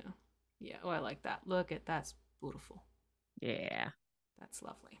 Yeah. Yeah. Oh, I like that. Look at that's beautiful. Yeah. That's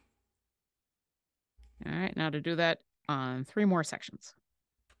lovely. All right, now to do that on 3 more sections.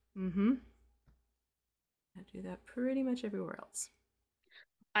 I do that pretty much everywhere else.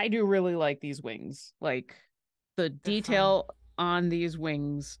 I do really like these wings. Like, the detail on these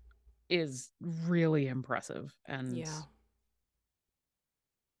wings is really impressive. And yeah.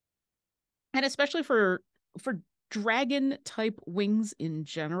 And especially for dragon type wings in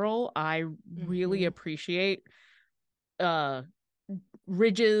general, I really appreciate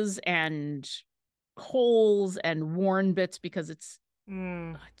ridges and holes and worn bits, because it's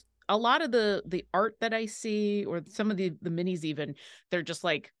a lot of the art that I see, or some of the minis even, they're just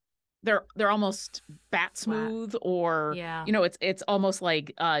like they're almost bat smooth, or Yeah. you know, it's almost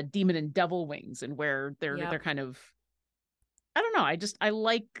like demon and devil wings, and where they're Yep. kind of, I don't know. I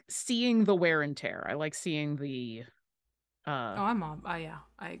like seeing the wear and tear. I like seeing the Oh, I'm on. Oh, yeah.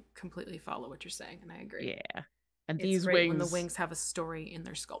 I completely follow what you're saying, and I agree. yeah. And It's these great when the wings, wings have a story in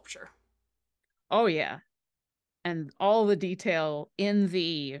their sculpture. oh yeah. And all the detail in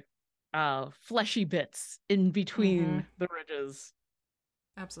the fleshy bits in between the ridges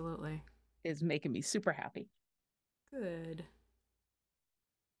Absolutely. is making me super happy. Good.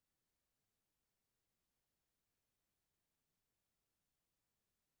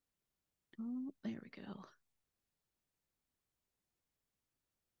 Oh, there we go.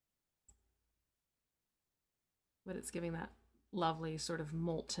 But it's giving that lovely sort of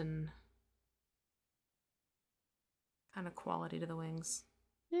molten kind of quality to the wings.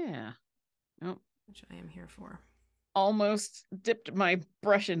 Yeah. Oh. Which I am here for. Almost dipped my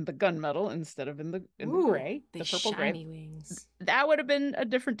brush in the gunmetal instead of in the gray, the purple shiny gray. Wings. That would have been a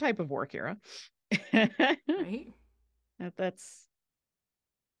different type of Orkira. Right? That's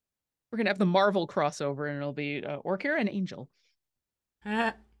we're gonna have the Marvel crossover, and it'll be Orkira and Angel.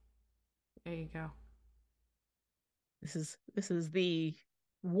 There you go. This is the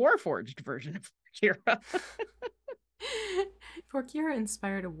Warforged version of Orkira. Orkira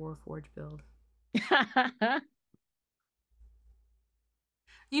inspired a Warforged build.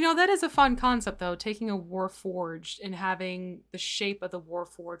 You know, that is a fun concept, though, taking a Warforged and having the shape of the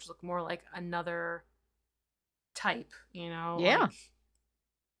Warforged look more like another type, you know? Yeah. Like,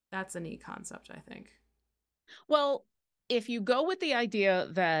 that's a neat concept, I think. Well, if you go with the idea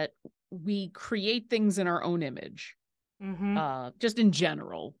that we create things in our own image, just in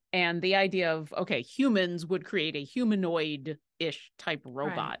general, and the idea of, okay, humans would create a humanoid-ish type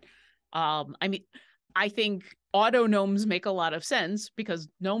robot. Right. I mean, I think auto gnomes make a lot of sense, because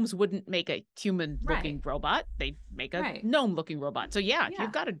gnomes wouldn't make a human-looking robot. They'd make a gnome-looking robot. So yeah, if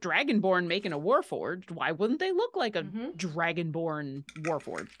you've got a dragonborn making a Warforged, why wouldn't they look like a dragonborn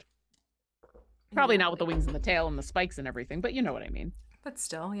Warforged? Probably not with the wings and the tail and the spikes and everything, but you know what I mean. But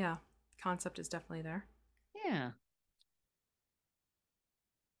still, yeah. Concept is definitely there. Yeah.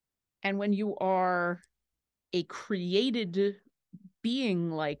 And when you are a created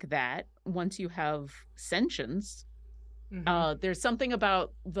being like that, once you have sentience, there's something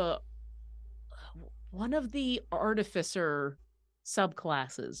about one of the artificer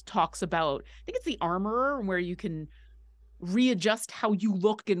subclasses talks about, I think it's the armorer, where you can readjust how you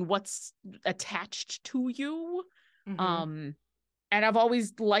look and what's attached to you. And I've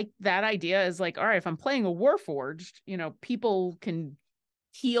always liked that idea, as like, all right, if I'm playing a Warforged, you know, people can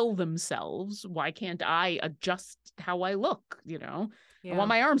heal themselves. Why can't I adjust how I look? You know, I want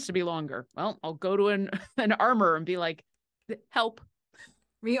my arms to be longer. Well, I'll go to an armor and be like, help.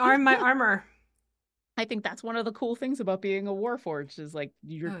 Rearm my armor. I think that's one of the cool things about being a Warforged, is like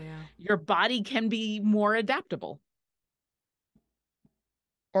your body can be more adaptable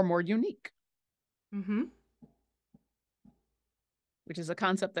or more unique. Which is a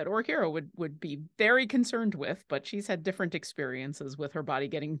concept that Orkira would be very concerned with, but she's had different experiences with her body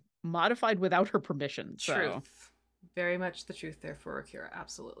getting modified without her permission. So. Truth. Very much the truth there for Orkira,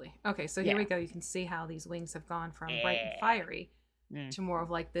 absolutely. Okay, so here we go. You can see how these wings have gone from bright and fiery to more of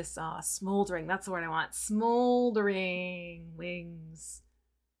like this smoldering. That's the word I want. Smoldering wings.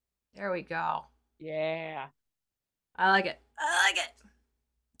 There we go. Yeah. I like it. I like it.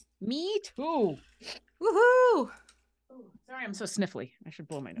 Me too. Woohoo! Oh, sorry, I'm so sniffly. I should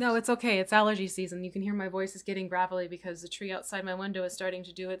blow my nose. No, it's okay. It's allergy season. You can hear my voice is getting gravelly because the tree outside my window is starting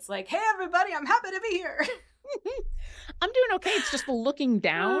to do its like, hey everybody, I'm happy to be here. I'm doing okay. It's just the looking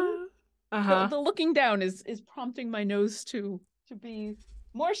down. The looking down is prompting my nose to be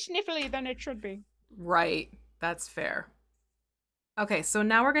more sniffly than it should be. Right. That's fair. Okay, so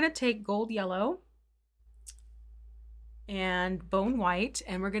now we're going to take gold yellow and bone white,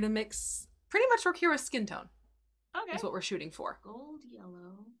 and we're going to mix pretty much Orkira's skin tone. Okay. Is what we're shooting for. Gold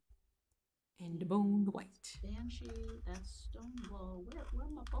yellow. And bone white. Banshee, that's stone wall.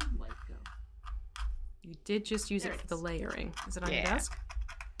 Where'd my bone white go? You did just use it for the layering. Is it on your desk?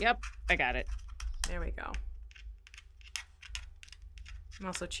 Yep, I got it. There we go. I'm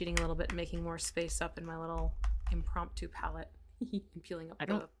also cheating a little bit and making more space up in my little impromptu palette. And peeling up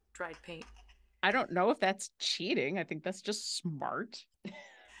the dried paint. I don't know if that's cheating. I think that's just smart.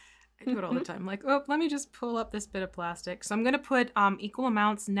 I do it all the time. Like, oh, let me just pull up this bit of plastic. So I'm going to put equal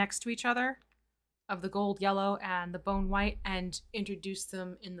amounts next to each other of the gold yellow and the bone white and introduce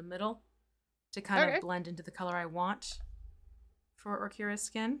them in the middle to kind of blend into the color I want for Orkira's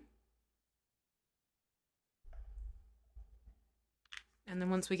skin. And then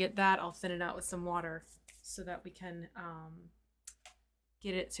once we get that, I'll thin it out with some water so that we can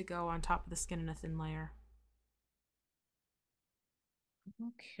get it to go on top of the skin in a thin layer.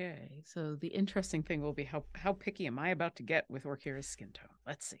 Okay, so the interesting thing will be how picky am I about to get with Orkira's skin tone?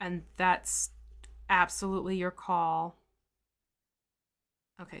 Let's see. And that's absolutely your call.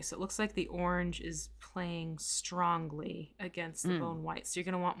 Okay, so it looks like the orange is playing strongly against the bone white. So you're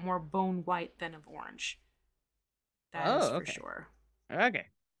going to want more bone white than of orange. That is for sure. Okay.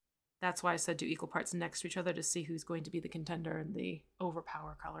 That's why I said do equal parts next to each other to see who's going to be the contender in the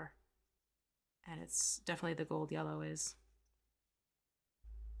overpower color. And it's definitely the gold yellow is.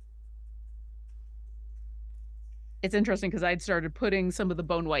 It's interesting because I'd started putting some of the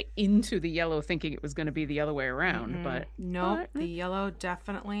bone white into the yellow thinking it was going to be the other way around, but nope, the yellow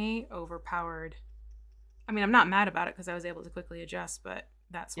definitely overpowered. I mean, I'm not mad about it because I was able to quickly adjust, but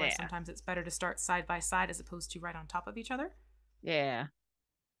that's why sometimes it's better to start side by side as opposed to right on top of each other. Yeah.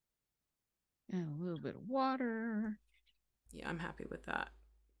 And a little bit of water. Yeah, I'm happy with that.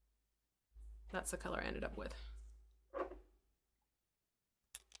 That's the color I ended up with.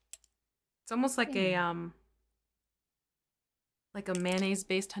 It's almost like a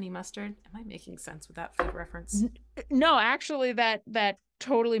mayonnaise-based honey mustard. Am I making sense with that food reference? No, actually, that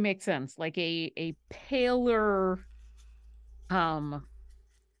totally makes sense. Like a paler,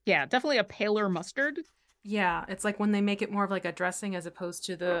 yeah, definitely a paler mustard. Yeah, it's like when they make it more of like a dressing as opposed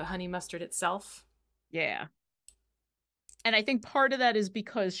to the honey mustard itself. Yeah. And I think part of that is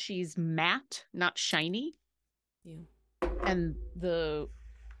because she's matte, not shiny. Yeah. And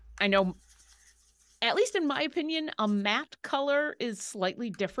I know, at least in my opinion, a matte color is slightly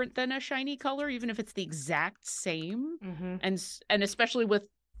different than a shiny color, even if it's the exact same. And especially with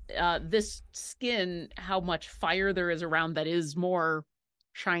this skin, how much fire there is around that is more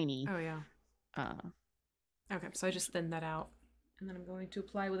shiny. Oh, yeah. Okay, so I just thinned that out. And then I'm going to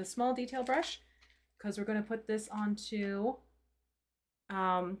apply with a small detail brush because we're going to put this onto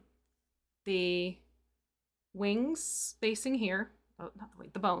the wings facing here. Oh, not the wing,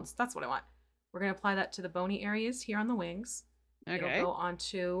 the bones. That's what I want. We're going to apply that to the bony areas here on the wings. Okay. It'll go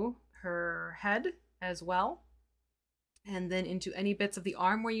onto her head as well. And then into any bits of the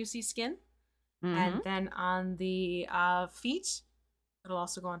arm where you see skin. And then on the feet, it'll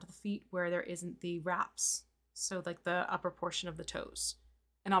also go onto the feet where there isn't the wraps. So like the upper portion of the toes.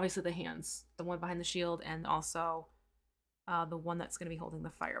 And obviously the hands, the one behind the shield, and also the one that's going to be holding the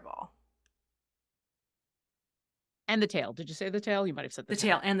fireball. And the tail. Did you say the tail? You might have said the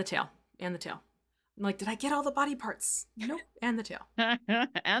tail. And the tail. And the tail. I'm like, did I get all the body parts? Nope. And the tail.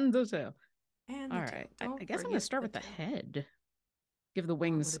 And the tail. And the all right. I guess I'm going to start with the head. Give the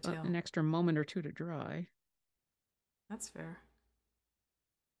wings an extra moment or two to dry. That's fair.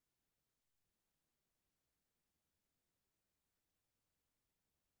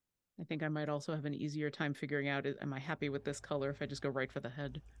 I think I might also have an easier time figuring out, am I happy with this color if I just go right for the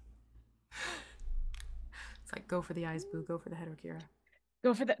head? It's like, go for the eyes, boo. Go for the head, Orkira.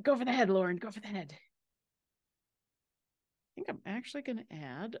 Go for the head, Lauren. Go for the head. I think I'm actually going to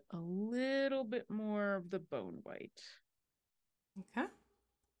add a little bit more of the bone white. Okay.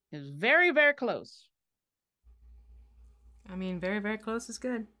 It's very, very close. I mean, very, very close is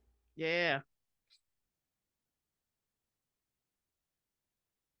good. Yeah.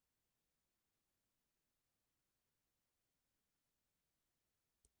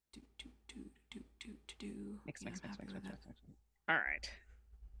 Mix. All right.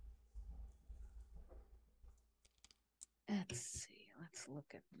 Let's see. Let's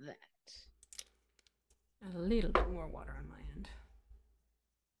look at that. A little bit more water on my end.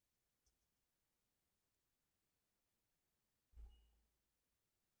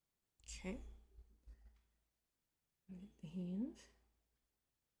 Okay. Get the hands.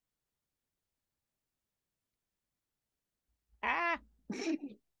 Ah!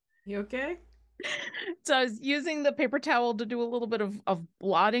 You okay? So I was using the paper towel to do a little bit of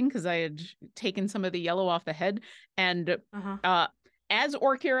blotting because I had taken some of the yellow off the head. And as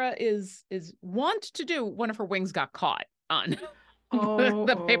Orkira is wont to do, one of her wings got caught on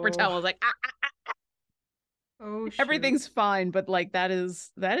the paper towel. I was like, oh, shoot. Everything's fine, but like that is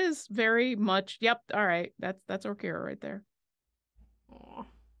very much, yep, all right. That's Orkira right there. Aww.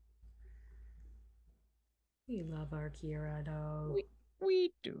 We love Orkira though.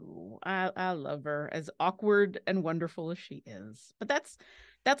 We do. I love her, as awkward and wonderful as she is. But that's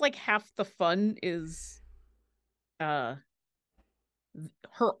like half the fun is her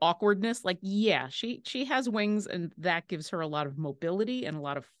awkwardness. Like, yeah, she has wings and that gives her a lot of mobility and a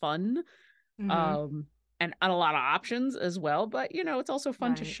lot of fun. And a lot of options as well. But you know, it's also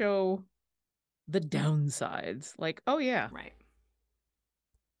fun to show the downsides. Like, oh yeah. Right.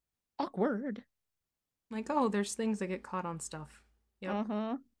 awkward. Like, oh, there's things that get caught on stuff. Yep.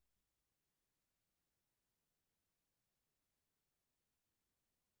 Uh-huh.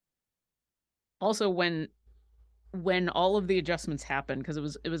 Also, when all of the adjustments happened, because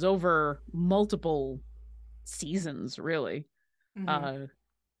it was over multiple seasons, really. Mm-hmm.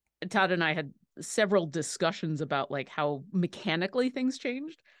 Uh, Todd and I had several discussions about like how mechanically things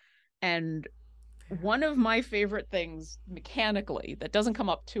changed. And Fair. one of my favorite things mechanically that doesn't come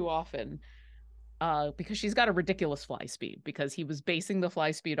up too often, because she's got a ridiculous fly speed, because he was basing the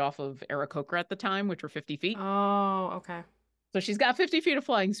fly speed off of Aarakocra at the time, which were 50 feet. Oh, okay. So she's got 50 feet of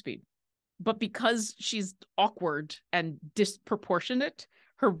flying speed. But because she's awkward and disproportionate,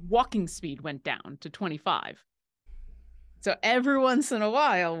 her walking speed went down to 25. So every once in a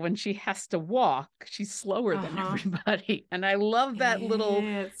while, when she has to walk, she's slower than everybody. And I love that little.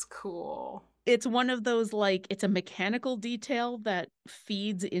 It's cool. It's one of those, like, it's a mechanical detail that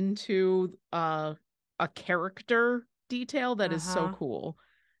feeds into a character detail that is so cool.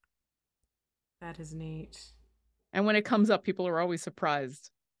 That is neat. And when it comes up, people are always surprised.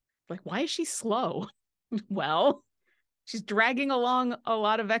 Like, why is she slow? Well, she's dragging along a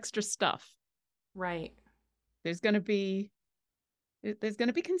lot of extra stuff. Right. There's going to be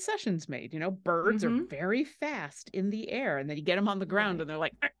concessions made. Birds are very fast in the air, and then you get them on the ground and they're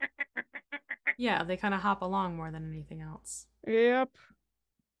like, yeah, they kind of hop along more than anything else. Yep.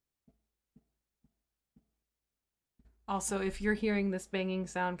 Also, if you're hearing this banging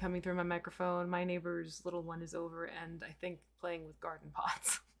sound coming through my microphone, my neighbor's little one is over and I think playing with garden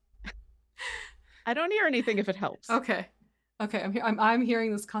pots. I don't hear anything if it helps. Okay. I'm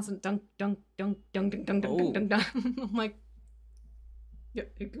hearing this constant dunk dunk dunk dunk dunk dunk dunk dunk dunk. I'm like,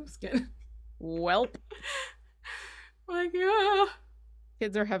 yep, it goes again. Welp. Like, yeah.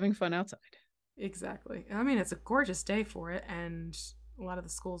 Kids are having fun outside. Exactly. I mean, it's a gorgeous day for it, and a lot of the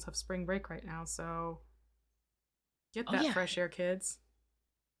schools have spring break right now, so get that fresh air, kids.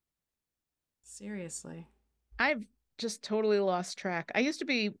 Seriously. I've just totally lost track. I used to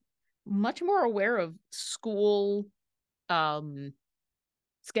be much more aware of school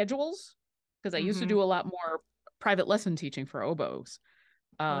schedules, because I used to do a lot more private lesson teaching for oboes.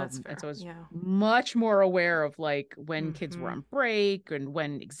 That's fair. And so I was much more aware of like when kids were on break and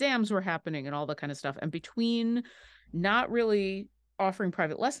when exams were happening and all that kind of stuff. And between not really offering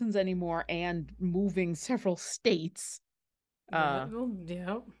private lessons anymore and moving several states. Yeah.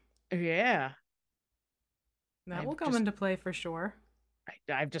 That will come into play for sure.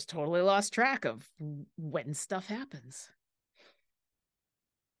 I've just totally lost track of when stuff happens.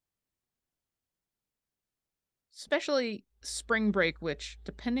 Especially spring break, which,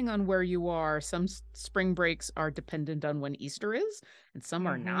 depending on where you are, some spring breaks are dependent on when Easter is, and some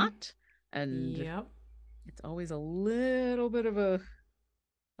are not. And it's always a little bit of a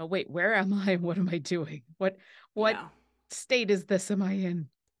wait, where am I? What am I doing? What state is this? Am I in?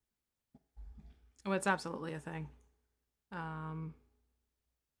 Oh, it's absolutely a thing.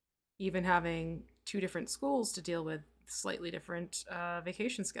 Even having two different schools to deal with slightly different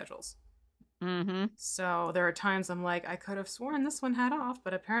vacation schedules. So there are times I'm like, I could have sworn this one had off,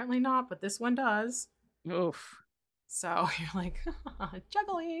 but apparently not, but this one does. Oof. So you're like,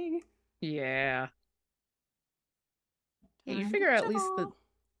 juggling. Yeah. You figure at least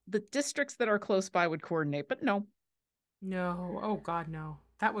the districts that are close by would coordinate, but no. No. Oh God, no.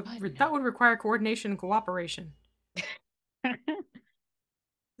 That would require coordination and cooperation.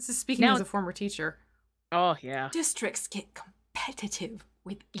 This is speaking as a former teacher. Oh, yeah. Districts get competitive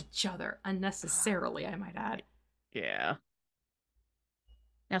with each other unnecessarily, I might add. Yeah.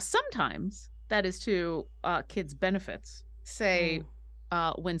 Now, sometimes that is to kids' benefits. Say,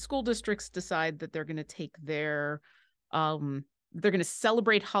 when school districts decide that they're going to take they're going to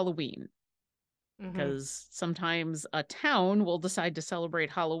celebrate Halloween. Because sometimes a town will decide to celebrate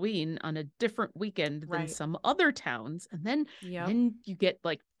Halloween on a different weekend than some other towns. And then you get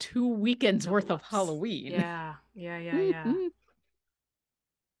like 2 weekends worth of Halloween. Yeah. Yeah,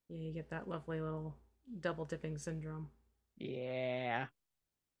 you get that lovely little double dipping syndrome. Yeah.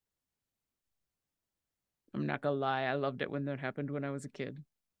 I'm not gonna lie, I loved it when that happened when I was a kid.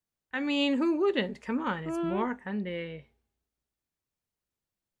 I mean, who wouldn't? Come on, it's more candy.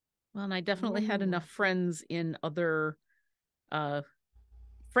 Well, and I definitely had enough friends in other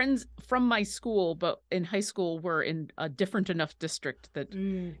friends from my school, but in high school were in a different enough district that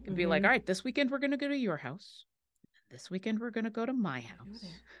could be like, all right, this weekend we're going to go to your house. This weekend we're going to go to my house.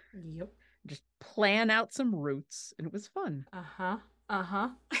 Yep. Just plan out some routes, and it was fun.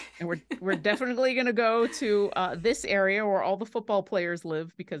 And we're definitely going to go to this area where all the football players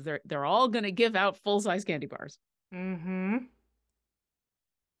live, because they're all going to give out full-size candy bars.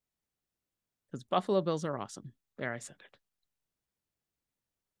 Because Buffalo Bills are awesome. There, I said it.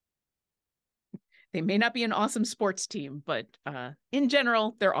 They may not be an awesome sports team, but in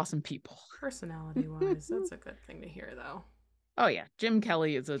general, they're awesome people. Personality-wise, that's a good thing to hear, though. Oh yeah, Jim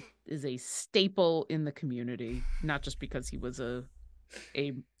Kelly is a staple in the community, not just because he was a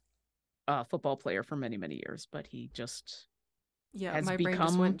football player for many, many years, but he just has my become... brain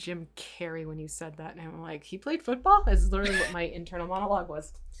just went Jim Carrey when you said that, and I'm like, he played football? That's literally what my internal monologue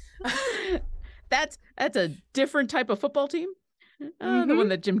was. That's a different type of football team. The one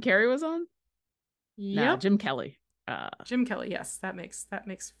that Jim Carrey was on. Yeah, Nah, Jim Kelly. Jim Kelly. Yes, that makes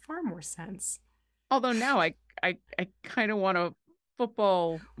far more sense. Although now I kind of want a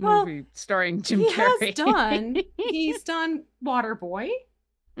football movie starring Jim Carrey. He's done Waterboy.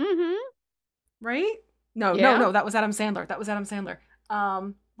 Mm-hmm. Right? No, that was Adam Sandler.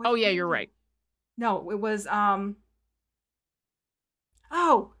 Oh yeah, you're right. No, it was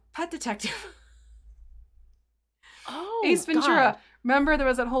Pet Detective. Oh, Ace Ventura. God. Remember there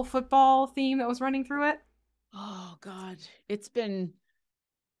was that whole football theme that was running through it? Oh God. It's been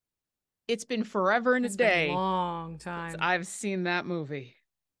forever and a It's day. been a long time. I've seen that movie.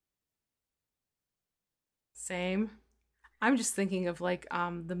 Same. I'm just thinking of like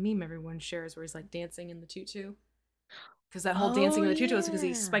the meme everyone shares where he's like dancing in the tutu. Because that whole dancing in the tutu is because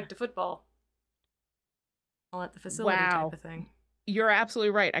he spiked a football all at the facility type of thing. You're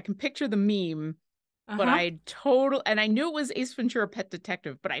absolutely right. I can picture the meme, but I knew it was Ace Ventura Pet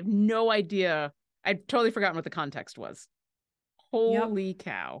Detective, but I have no idea. I'd totally forgotten what the context was. Holy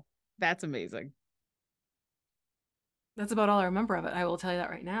cow. That's amazing. That's about all I remember of it. I will tell you that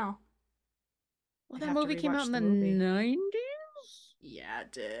right now. Well, that movie came out in the 90s? Yeah,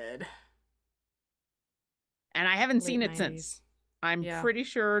 it did. And I haven't seen it since. I'm pretty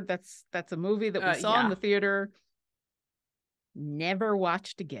sure that's a movie that we saw in the theater. Never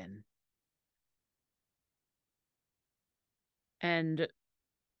watched again. And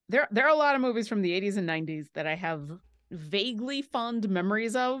there are a lot of movies from the 80s and 90s that I have vaguely fond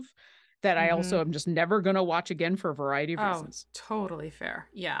memories of that I also am just never going to watch again for a variety of reasons. Totally fair.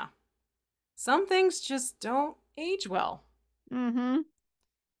 Yeah. Some things just don't age well. Mm-hmm.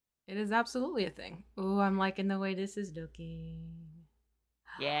 It is absolutely a thing. Ooh, I'm liking the way this is looking.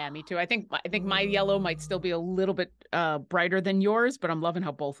 Yeah, me too. I think my yellow might still be a little bit brighter than yours, but I'm loving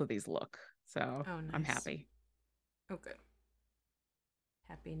how both of these look. So nice. I'm happy. Oh, good.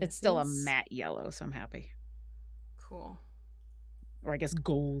 Happiness. It's still a matte yellow, so I'm happy. Cool. Or I guess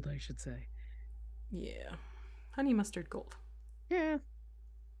gold, I should say. Yeah. Honey mustard gold. Yeah.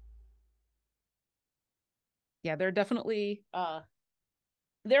 Yeah, they're definitely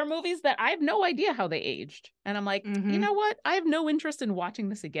there are movies that I have no idea how they aged. And I'm like, you know what? I have no interest in watching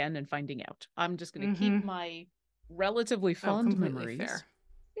this again and finding out. I'm just going to keep my relatively fond memories. Fair.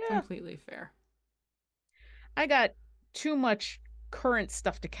 Yeah. Completely fair. I got too much current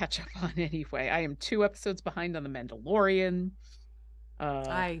stuff to catch up on anyway. I am 2 episodes behind on The Mandalorian.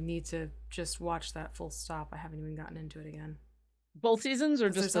 I need to just watch that full stop. I haven't even gotten into it again. Both seasons or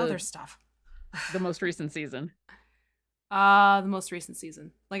just other stuff? The most recent season. The most recent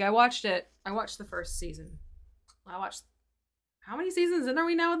season. Like I watched it. I watched the first season. I watched. How many seasons in are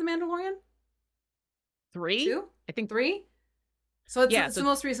we now with The Mandalorian? 3? 2? I think 3. So it's the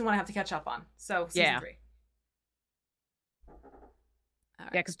most recent one I have to catch up on. So season 3. Right.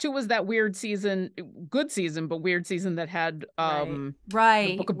 Yeah, because 2 was that weird season, good season, but weird season that had right.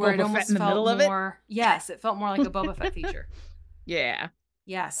 the Book of Boba Fett in the middle of it. Yes, it felt more like a Boba Fett feature. Yeah.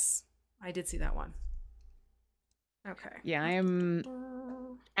 Yes, I did see that one. Okay. Yeah, I am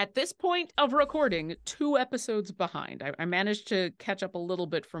at this point of recording 2 episodes behind. I managed to catch up a little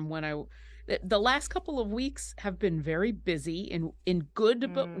bit from when the last couple of weeks have been very busy in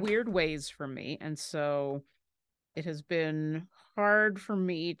good but weird ways for me, and so it has been hard for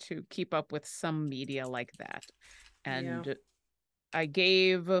me to keep up with some media like that. And I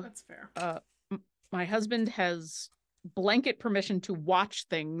gave that's fair. My husband has blanket permission to watch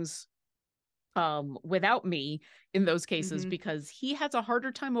things without me in those cases because he has a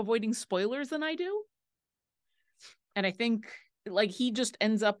harder time avoiding spoilers than I do. And I think like he just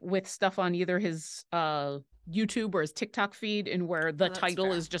ends up with stuff on either his YouTube or his TikTok feed in where the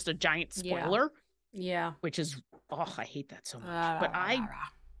title is just a giant spoiler. Yeah. Which is, I hate that so much. But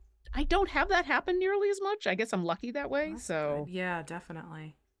I don't have that happen nearly as much. I guess I'm lucky that way. That's so good. Yeah,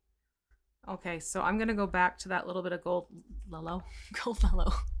 definitely. Okay, so I'm gonna go back to that little bit of gold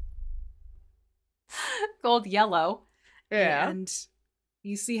yellow. Yeah. And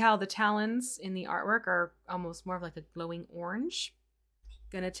you see how the talons in the artwork are almost more of like a glowing orange.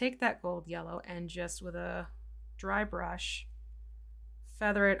 Gonna take that gold yellow and just with a dry brush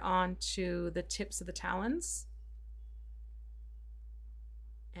feather it onto the tips of the talons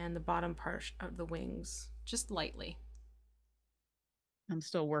and the bottom part of the wings, just lightly. I'm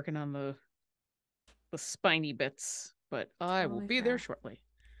still working on the spiny bits, but I will be there shortly.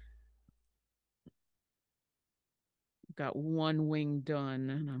 Got one wing done,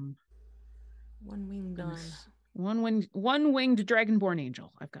 and I'm one wing done. One winged dragonborn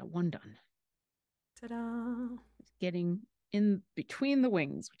angel. I've got one done. Ta-da! It's getting in between the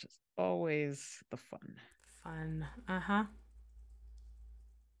wings, which is always the fun. Fun. Uh-huh.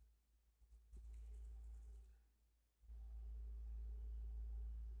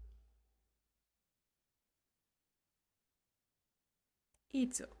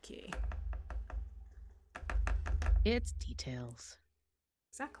 It's okay. It's details.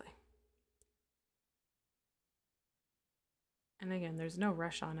 Exactly. And again, there's no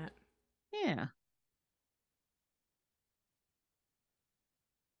rush on it. Yeah.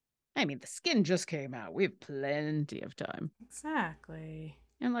 I mean, the skin just came out. We have plenty of time. Exactly.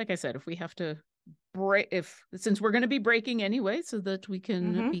 And like I said, if we have to since we're going to be breaking anyway, so that we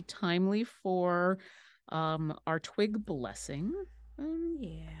can be timely for our twig blessing.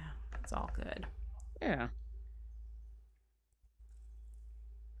 Yeah, it's all good. Yeah.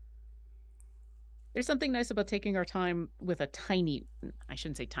 There's something nice about taking our time with I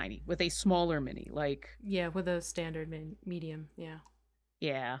shouldn't say tiny, with a smaller mini, like. Yeah, with a standard medium, yeah.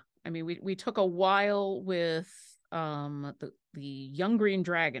 Yeah. I mean, we took a while with the young green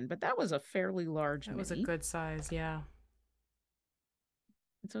dragon, but that was a fairly large mini. That was a good size, yeah.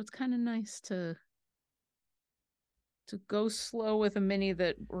 And so it's kind of nice to go slow with a mini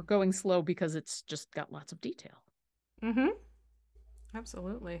that we're going slow because it's just got lots of detail. Mm-hmm.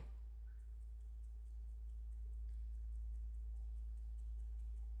 Absolutely.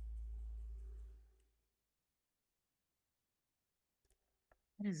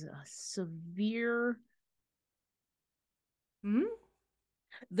 It is a severe. Hmm.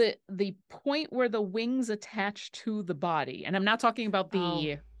 The point where the wings attach to the body, and I'm not talking about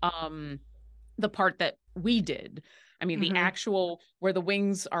the part that we did. I mean the actual where the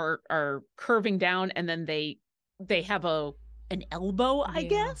wings are curving down, and then they have an elbow, I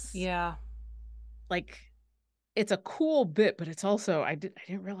guess. Yeah. Like, it's a cool bit, but it's also I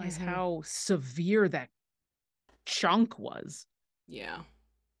didn't realize how severe that chunk was. Yeah.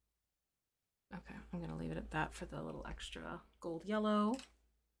 Okay, I'm gonna leave it at that for the little extra gold yellow.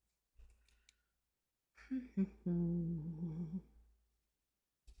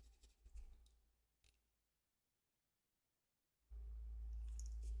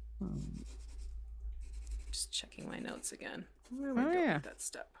 Just checking my notes again. Where we go with that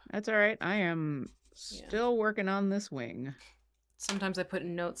step? That's all right. I am still working on this wing. Sometimes I put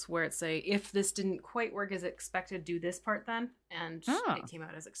in notes where it say, if this didn't quite work as expected, do this part then. And it came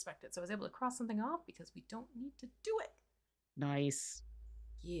out as expected. So I was able to cross something off because we don't need to do it. Nice.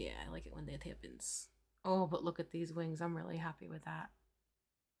 Yeah, I like it when that happens. Oh, but look at these wings. I'm really happy with that.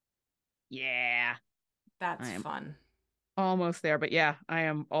 Yeah. That's fun. Almost there, but yeah, I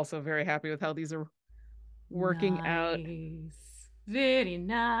am also very happy with how these are working out. Very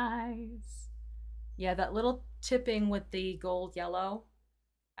nice. Yeah, that little tipping with the gold yellow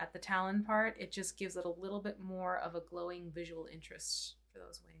at the talon part, it just gives it a little bit more of a glowing visual interest for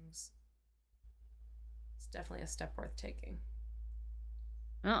those wings. It's definitely a step worth taking.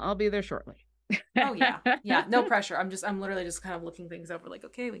 Well, I'll be there shortly. Oh yeah. Yeah, no pressure. I'm literally just kind of looking things over like,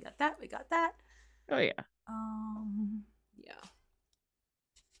 okay, we got that. Oh yeah. Yeah.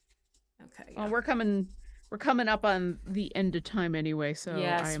 Okay. Well, we're coming up on the end of time anyway, so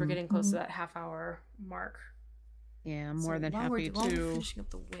yes, we're getting close to that half-hour mark. Yeah, I'm more than happy to. While we're finishing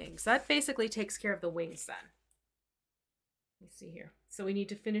up the wings, that basically takes care of the wings. Then let me see here. So we need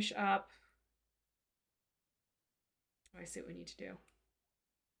to finish up. I see what we need to do.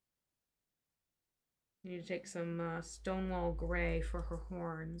 We need to take some Stonewall Gray for her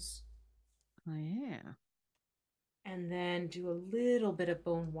horns. Oh yeah. And then do a little bit of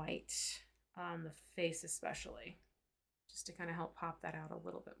Bone White on the face especially, just to kind of help pop that out a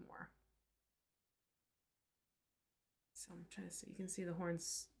little bit more. So I'm trying to see, you can see the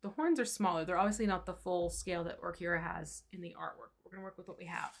horns. The horns are smaller. They're obviously not the full scale that Orkira has in the artwork. We're going to work with what we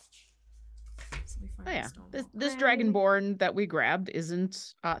have. So we find this dragonborn that we grabbed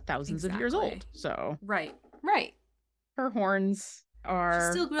isn't thousands of years old. So right. Her horns are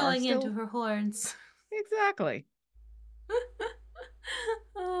She's still growing into her horns. Exactly.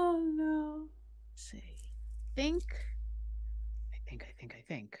 Oh no. Let's see. I think I think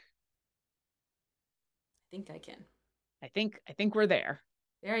I can. I think we're there.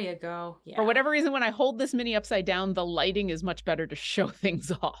 There you go. Yeah. For whatever reason, when I hold this mini upside down, the lighting is much better to show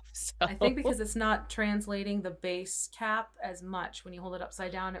things off. So I think because it's not translating the base cap as much. When you hold it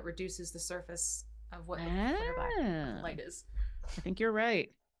upside down, it reduces the surface of what the flare back of the light is. I think you're right.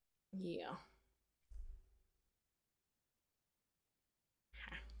 Yeah.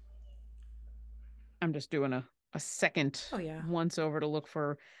 I'm just doing a second once over to look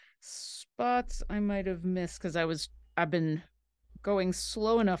for spots I might have missed because I've been going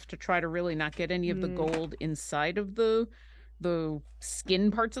slow enough to try to really not get any of the gold inside of the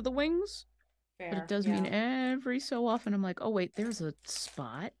skin parts of the wings. Fair, but it does mean every so often I'm like, oh wait, there's a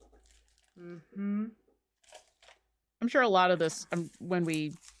spot. I'm sure a lot of this, when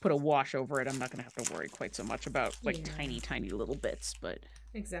we put a wash over it, I'm not going to have to worry quite so much about like tiny little bits, but...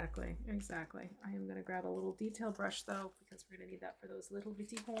 Exactly. I am going to grab a little detail brush though, because we're going to need that for those little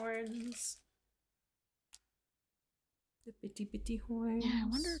bitty horns. The bitty horns. Yeah, I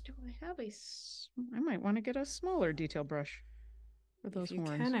wonder, do I have I might want to get a smaller detail brush for those horns.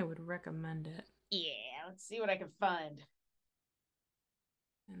 If you can, I would recommend it. Yeah, let's see what I can find.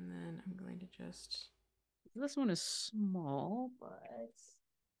 And then I'm going to just... This one is small, but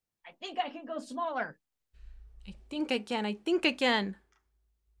I think I can go smaller. I think I can. Yeah,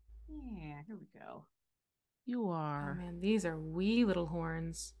 here we go. You are. Oh man, these are wee little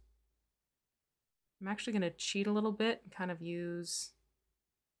horns. I'm actually going to cheat a little bit and kind of use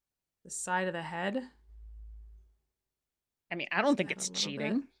the side of the head. I mean, I don't think it's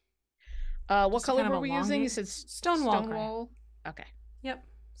cheating. What color were we using? You said Stonewall gray. Okay. Yep,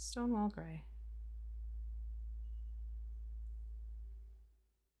 Stonewall gray.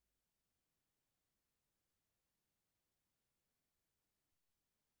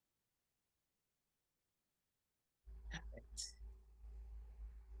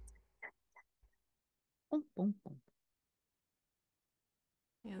 Boom, boom, boom.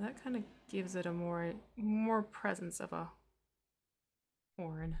 Yeah, that kind of gives it a more presence of a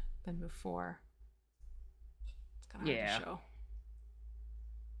horn than before. It's kind of hard to show.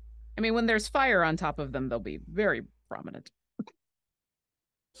 I mean, when there's fire on top of them, they'll be very prominent.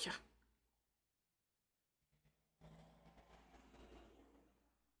 Yeah.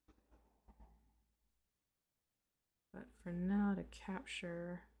 But for now, to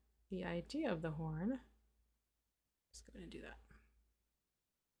capture the idea of the horn, I'm just going to do that.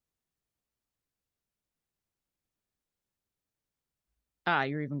 Ah,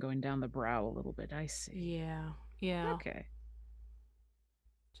 you're even going down the brow a little bit. I see. Yeah. Okay.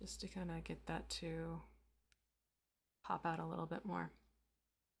 Just to kind of get that to pop out a little bit more.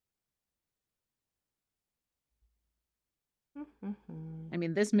 I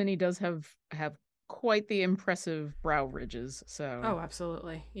mean, this mini does have quite the impressive brow ridges, so... Oh,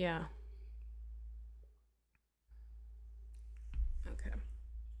 absolutely. Yeah. Okay.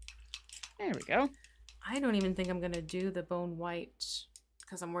 There we go. I don't even think I'm going to do the bone white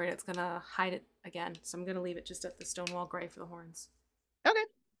because I'm worried it's going to hide it again. So I'm going to leave it just at the Stonewall gray for the horns. Okay.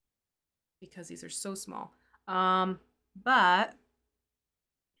 Because these are so small. But...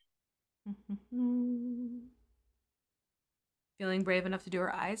 Feeling brave enough to do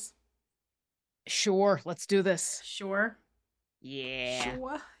her eyes? Sure, let's do this. Sure? Yeah.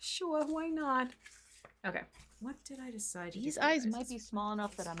 Sure, why not? Okay, what did I decide? These eyes might be small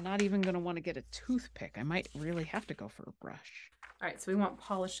enough that I'm not even going to want to get a toothpick. I might really have to go for a brush. All right, so we want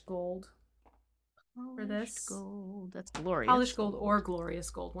polished gold for this. Gold. That's glorious. Polished gold or glorious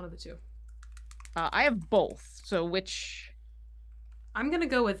gold, one of the two. I have both, so which... I'm going to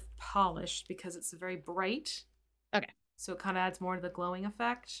go with polished because it's very bright. Okay. So it kind of adds more to the glowing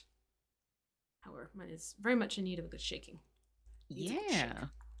effect. However, mine is very much in need of a good shaking. Yeah.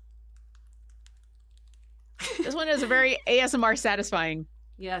 This one is a very ASMR satisfying.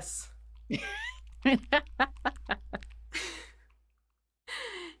 Yes. Shake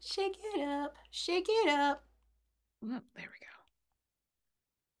it up. Shake it up. Oh, there we go.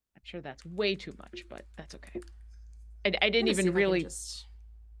 I'm sure that's way too much, but that's okay. I didn't even really...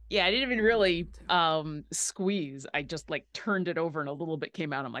 Yeah, I didn't even really squeeze. I just like turned it over and a little bit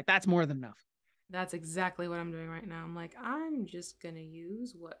came out. I'm like, that's more than enough. That's exactly what I'm doing right now. I'm like, I'm just going to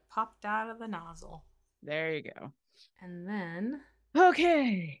use what popped out of the nozzle. There you go. And then...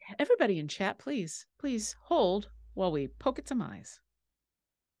 Okay. Everybody in chat, please hold while we poke at some eyes.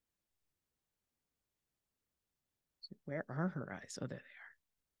 So where are her eyes? Oh, there they are.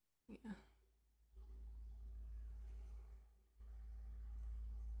 Yeah.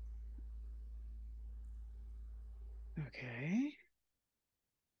 Okay.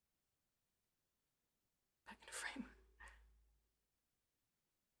 Back into frame.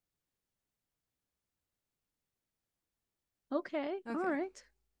 Okay. All Okay. right.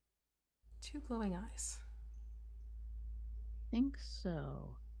 2 glowing eyes. Think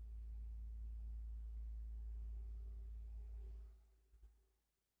so.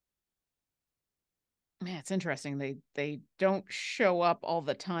 Man, it's interesting. They don't show up all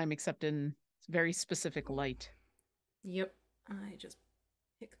the time except in very specific light. Yep. I just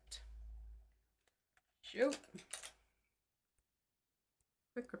hiccuped. Shoot.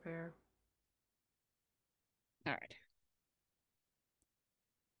 Quick repair. All right.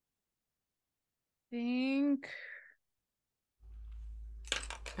 Think.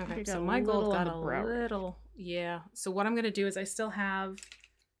 Okay, got so a my gold little on got the a brow ridge. little. Yeah. So what I'm going to do is I still have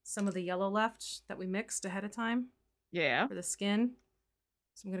some of the yellow left that we mixed ahead of time Yeah. for the skin.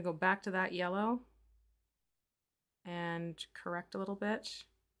 So I'm going to go back to that yellow and correct a little bit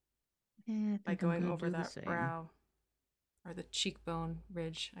I by think I'm going gonna over do the that same. brow, or the cheekbone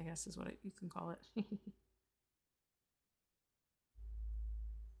ridge, I guess is what you can call it.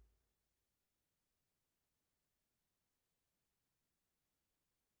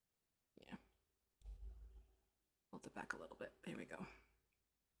 Yeah. Hold it back a little bit. There we go.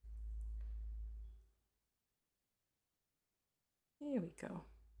 There we go.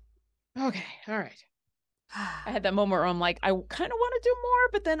 Okay. All right. I had that moment where I'm like, I kind of want to do more,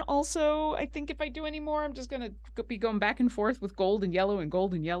 but then also I think if I do any more, I'm just gonna be going back and forth with gold and yellow and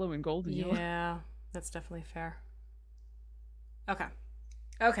gold and yellow and gold and yellow. Yeah, that's definitely fair. Okay.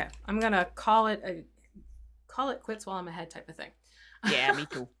 Okay. I'm gonna call it quits while I'm ahead type of thing. Yeah, me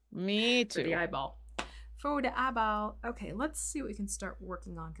too. Me For the too. eyeball. For the eyeball. Okay, let's see what we can start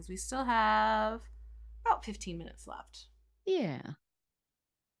working on because we still have about 15 minutes left. Yeah.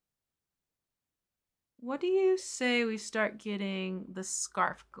 What do you say we start getting the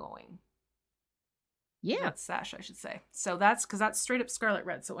scarf going? Yeah. That sash, I should say. So that's because that's straight up scarlet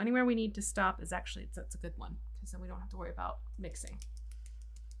red. So anywhere we need to stop is actually that's a good one because then we don't have to worry about mixing.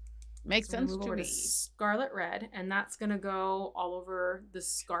 Makes So sense move to over me. to scarlet red, and that's gonna go all over the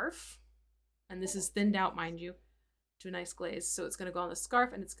scarf. And this is thinned out, mind you, to a nice glaze. So it's gonna go on the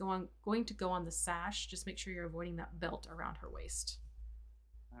scarf, and it's going to go on the sash. Just make sure you're avoiding that belt around her waist.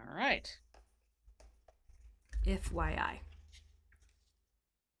 All right. FYI.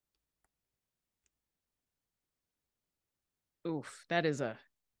 Oof, that's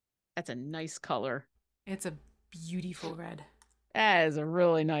a nice color. It's a beautiful red. That is a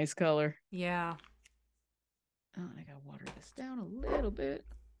really nice color. Yeah. Oh, I gotta water this down a little bit.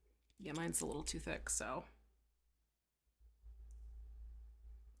 Yeah, mine's a little too thick, so.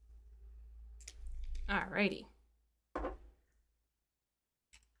 Alrighty.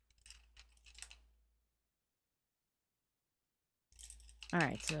 All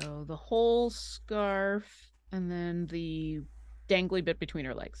right, so the whole scarf and then the dangly bit between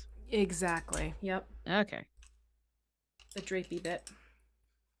her legs. Exactly. Yep. Okay. The drapey bit.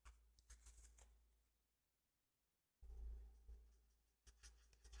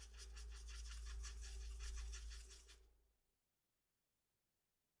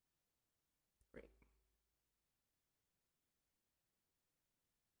 Great.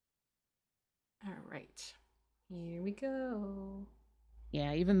 All right. Here we go.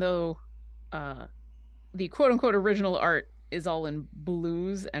 Yeah, even though the quote unquote original art is all in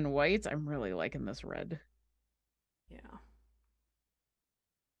blues and whites, I'm really liking this red. Yeah.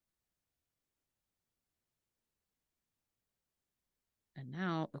 And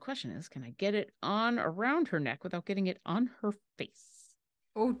now the question is, can I get it on around her neck without getting it on her face?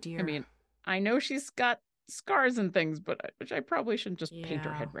 Oh dear. I mean, I know she's got scars and things, but which I probably shouldn't just paint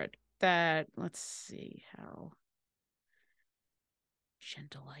her head Yeah. red. That, let's see how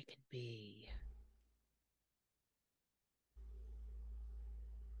gentle I can be.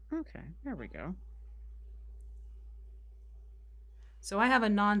 Okay, there we go. So I have a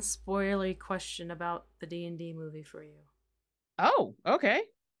non-spoilery question about the D&D movie for you. Oh, okay.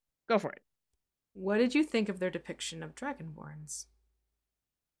 Go for it. What did you think of their depiction of dragonborns?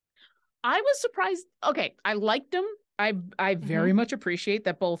 I was surprised. Okay, I liked them. I very much appreciate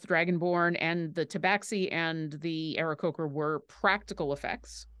that both Dragonborn and the Tabaxi and the Aarakocra were practical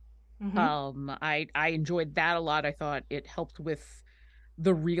effects. I enjoyed that a lot. I thought it helped with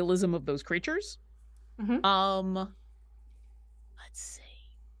the realism of those creatures. Let's see.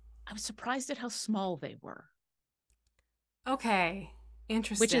 I was surprised at how small they were. Okay.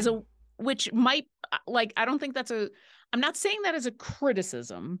 Interesting. Which might, like, I don't think I'm not saying that as a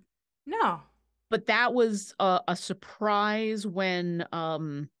criticism. No. But that was a surprise when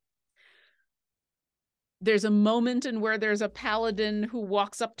there's a moment in where there's a paladin who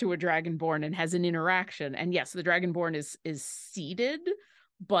walks up to a dragonborn and has an interaction. And yes, the dragonborn is seated,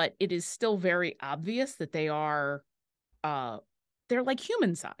 but it is still very obvious that they are they're like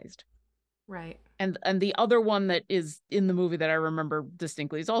human sized. Right. And the other one that is in the movie that I remember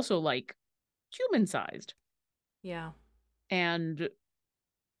distinctly is also like human sized. Yeah. And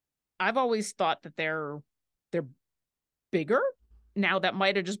I've always thought that they're bigger. Now that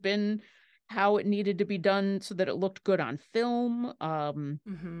might have just been how it needed to be done so that it looked good on film.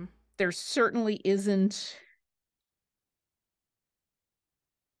 Mm-hmm. There certainly isn't.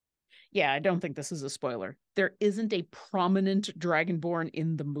 Yeah, I don't think this is a spoiler. There isn't a prominent dragonborn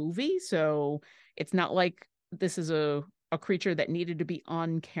in the movie, so it's not like this is a creature that needed to be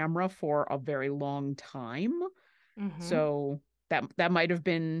on camera for a very long time. Mm-hmm. So that might have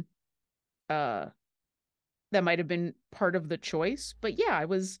been uh that might have been part of the choice. But yeah,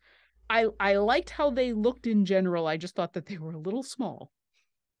 I liked how they looked in general. I just thought that they were a little small.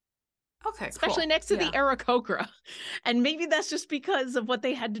 Okay, Especially cool. next to Yeah. the Aarakocra. And maybe that's just because of what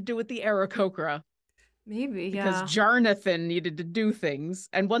they had to do with the Aarakocra. Maybe, Because yeah. Jarnathan needed to do things.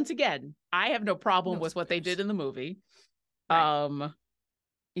 And once again, I have no problem No with what they spoilers. did in the movie. Right.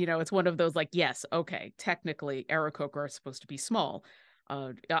 It's one of those like, yes, okay, technically Aarakocra are supposed to be small.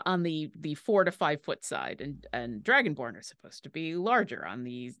 On the 4 to 5 foot side, and Dragonborn are supposed to be larger on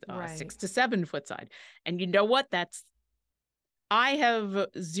the Right. 6 to 7 foot side. And you know what? I have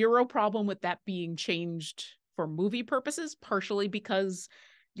zero problem with that being changed for movie purposes, partially because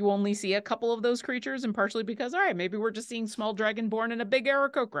you only see a couple of those creatures, and partially because, all right, maybe we're just seeing small dragonborn and a big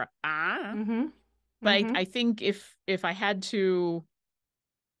Aarakocra. Mm-hmm. But Mm-hmm. I think if I had to,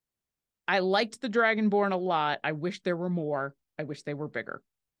 I liked the dragonborn a lot. I wish there were more. I wish they were bigger.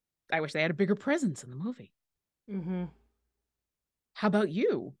 I wish they had a bigger presence in the movie. Mm-hmm. How about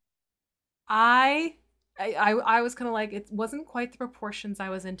you? I was kind of like, it wasn't quite the proportions I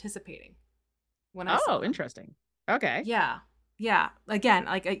was anticipating when I saw Oh, them. interesting. Okay. Yeah. Yeah. Again,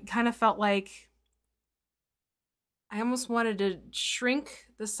 like I kind of felt like I almost wanted to shrink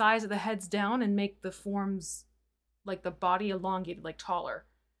the size of the heads down and make the forms, like the body elongated, like taller.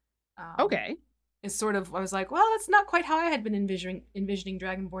 Um, Okay. is sort of, I was like, well, that's not quite how I had been envisioning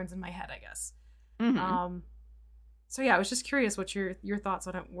Dragonborns in my head, I guess. Mm-hmm. Um, so yeah, I was just curious what your thoughts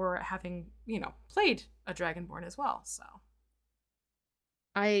on it were, having played a Dragonborn as well. So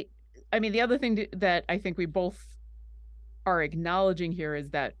I I mean, the other thing that I think we both are acknowledging here is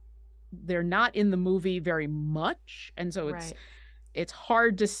that they're not in the movie very much, and so right, it's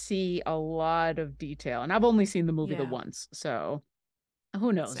hard to see a lot of detail. And I've only seen the movie the yeah, once, so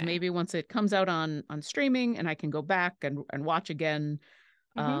who knows? same. Maybe once it comes out on streaming and I can go back and watch again,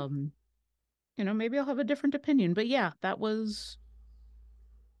 Mm-hmm. um, maybe I'll have a different opinion. But yeah,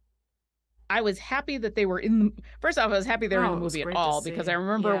 I was happy that they were first off, I was happy they were in Oh, the it was movie at great to all, because I see.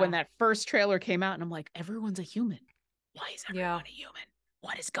 remember when Yeah, that first trailer came out and I'm like, everyone's a human. Why is yeah, everyone a human?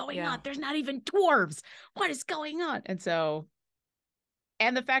 What is going yeah, on? There's not even dwarves. What is going on?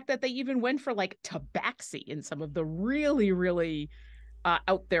 And the fact that they even went for like tabaxi in some of the really, really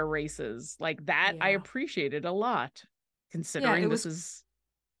out there races, like that, I yeah, appreciated a lot, yeah. considering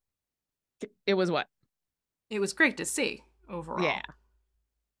it was what? It was great to see Yeah. overall.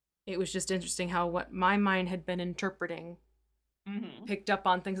 It was just interesting how what my mind had been interpreting Mm-hmm. picked up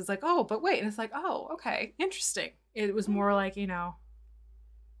on things. It's like, oh, but wait, and it's like, oh, okay, interesting. It was more like,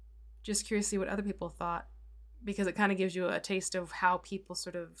 just curious to see what other people thought, because it kind of gives you a taste of how people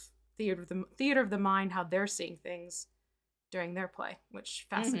sort of theater of the mind, how they're seeing things during their play, which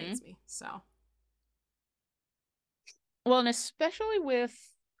Mm-hmm. fascinates me. So Well, and especially with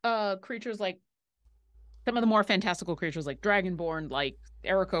creatures like some of the more fantastical creatures like Dragonborn, like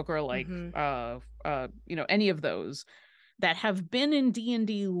Aarakocra, like mm-hmm. any of those that have been in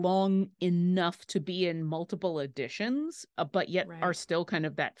D&D long enough to be in multiple editions, but yet are Right. still kind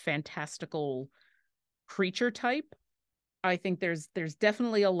of that fantastical creature type. I think there's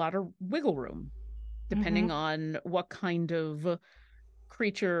definitely a lot of wiggle room Mm-hmm. depending on what kind of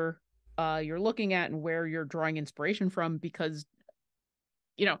creature you're looking at and where you're drawing inspiration from, because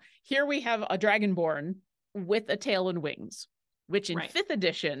here we have a dragonborn with a tail and wings, which in Right. 5th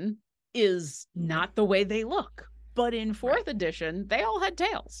edition is not the way they look. But in 4th Right. edition, they all had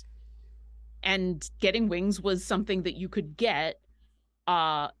tails. And getting wings was something that you could get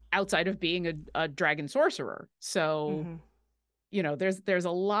outside of being a dragon sorcerer. So, Mm-hmm. there's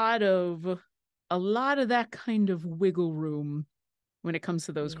a lot of that kind of wiggle room when it comes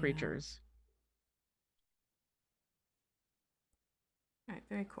to those Yeah. creatures. All right.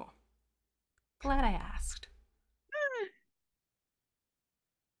 Very cool. Glad I asked.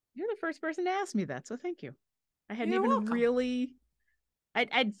 You're the first person to ask me that, so thank you. I hadn't You're even welcome. really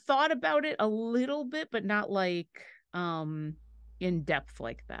I'd thought about it a little bit, but not like in depth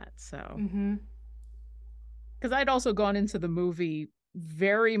like that. So Mm-hmm. because I'd also gone into the movie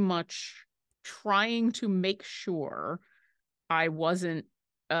very much trying to make sure I wasn't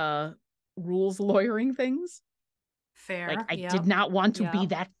rules lawyering things. Fair. Like I Yep. did not want to be Yep.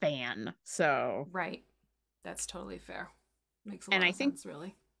 that fan. So Right. That's totally fair. Makes a And lot I of think- sense,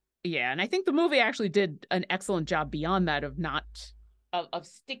 really. yeah, and I think the movie actually did an excellent job beyond that of not of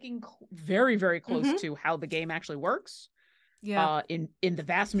sticking very, very close Mhm. to how the game actually works. Yeah. In the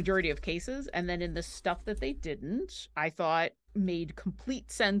vast majority of cases, and then in the stuff that they didn't, I thought made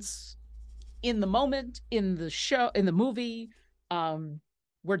complete sense in the moment, in the show, in the movie.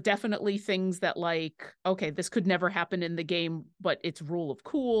 Were definitely things that, like, okay, this could never happen in the game, but it's rule of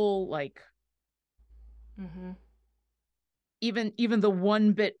cool. Like Mm-hmm. even the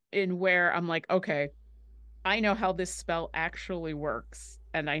one bit in where I'm like, okay, I know how this spell actually works,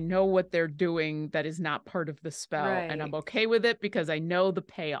 and I know what they're doing that is not part of the spell, and I'm Right. okay with it because I know the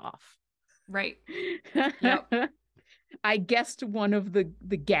payoff. Right. Yep. I guessed one of the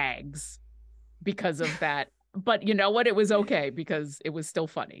gags because of that. But you know what? It was okay because it was still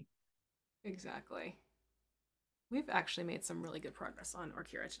funny. Exactly. We've actually made some really good progress on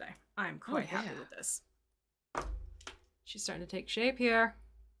Orkira today. I'm quite happy yeah. with this. She's starting to take shape here.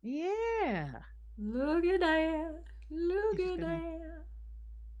 Yeah. Look at that. Look She's at gonna- that.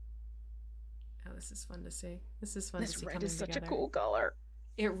 Oh, this is fun to see. This is fun to This see red coming is such together. a cool color.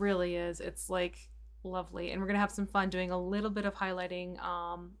 It really is. It's like lovely. And we're gonna have some fun doing a little bit of highlighting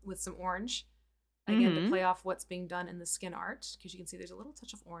with some orange. Again, to Mhm. play off what's being done in the skin art, because you can see there's a little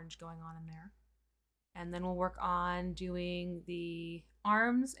touch of orange going on in there. And then we'll work on doing the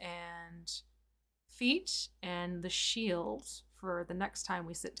arms and feet and the shield for the next time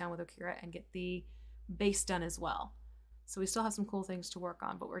we sit down with Orkira and get the base done as well. So we still have some cool things to work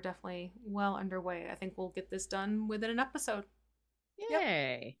on, but we're definitely well underway. I think we'll get this done within an episode.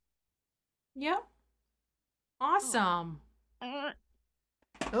 Yay. Yep. Awesome. Uh,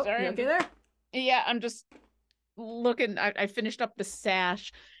 Oh, Sorry, you I'm okay just- there? Yeah, I'm just looking. I finished up the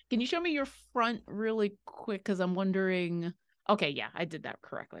sash. Can you show me your front really quick? Because I'm wondering. Okay, yeah, I did that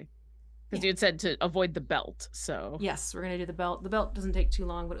correctly. Because Yeah. you had said to avoid the belt, so. Yes, we're gonna do the belt. The belt doesn't take too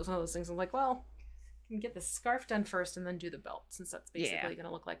long, but it was one of those things I'm like, well, can get the scarf done first and then do the belt, since that's basically Yeah.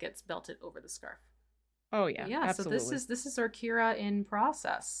 gonna look like it's belted over the scarf. Oh yeah, But yeah, absolutely. so this is Orkira in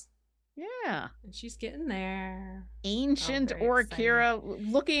process. Yeah. And she's getting there. Ancient very Orkira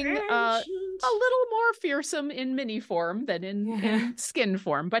looking a little more fearsome in mini form than in skin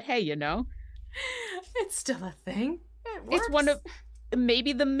form, but hey, you know. It's still a thing. It's one of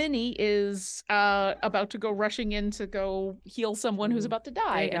maybe the mini is about to go rushing in to go heal someone who's about to die.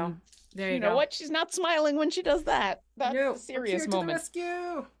 There you go. And There you know what? She's not smiling when she does that. That's No, a serious Orkira to the moment.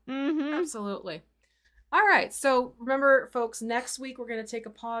 rescue. Mm-hmm. Absolutely. All right, so remember, folks, next week we're going to take a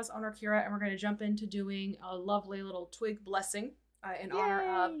pause on Orkira and we're going to jump into doing a lovely little twig blessing in honor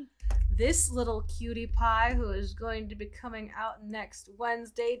of this little cutie pie who is going to be coming out next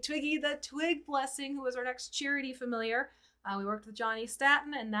Wednesday. Twiggy the Twig Blessing, who is our next charity familiar. We worked with Johnny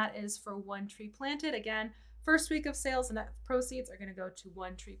Staton, and that is for One Tree Planted. Again, first week of sales and net proceeds are going to go to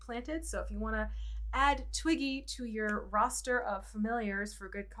One Tree Planted. So if you want to add Twiggy to your roster of familiars for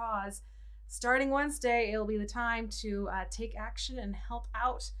good cause, starting Wednesday, it'll be the time to take action and help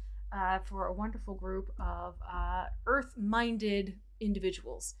out for a wonderful group of earth-minded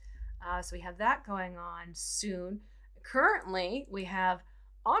individuals. So we have that going on soon. Currently, we have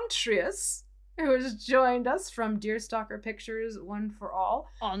Andreas, who has joined us from Deerstalker Pictures, One for All.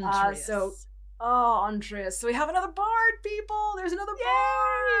 Andreas. Andreas. So we have another bard, people. There's another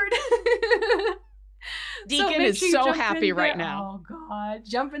bard. Deacon make is sure you so jump happy in right there. now. Oh God,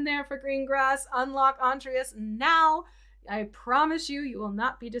 jump in there for green grass, unlock Andreas now. I promise you, you will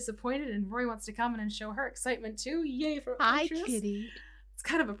not be disappointed. And Rory wants to come in and show her excitement too. Yay for Hi, Andreas. kitty. It's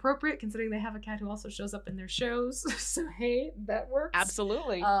kind of appropriate considering they have a cat who also shows up in their shows. So hey, that works.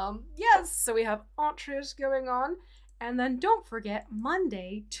 Absolutely. Yes, so we have Andreas going on. And then don't forget,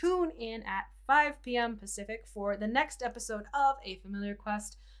 Monday, tune in at 5 p.m. Pacific for the next episode of A Familiar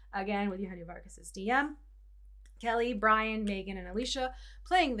Quest. Again, with Eugenio Vargas' DM. Kelly, Brian, Megan, and Alicia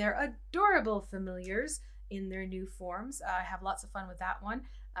playing their adorable familiars in their new forms. I have lots of fun with that one.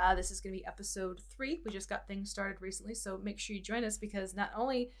 This is going to be episode 3. We just got things started recently, so make sure you join us because not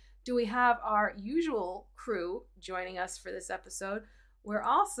only do we have our usual crew joining us for this episode, we're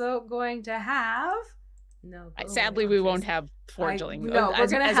also going to have... Sadly, we won't have Forgeling. No,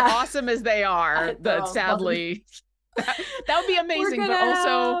 as awesome as they are, I know, sadly, that would be amazing. But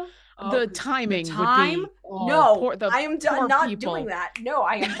also, the 'cause timing time? would be No, the I am poor not people. doing that. No,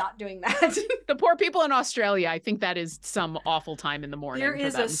 I am not doing that. The poor people in Australia, I think that is some awful time in the morning. There for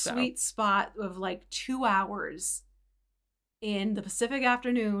is them, a sweet spot of like 2 hours in the Pacific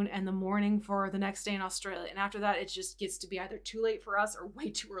afternoon and the morning for the next day in Australia. And after that, it just gets to be either too late for us or way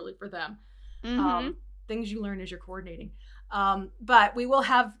too early for them. Things you learn as you're coordinating. But we will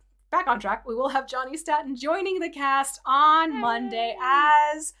have, back on track, we will have Johnny Staton joining the cast on Monday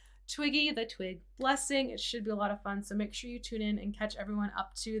as Twiggy the Twig Blessing. It should be a lot of fun, so make sure you tune in and catch everyone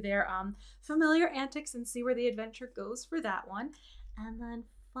up to their familiar antics and see where the adventure goes for that one. And then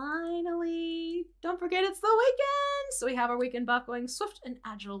finally, don't forget it's the weekend! So we have our weekend buff going, Swift and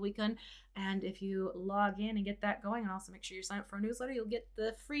Agile Weekend. And if you log in and get that going, and also make sure you sign up for a newsletter, you'll get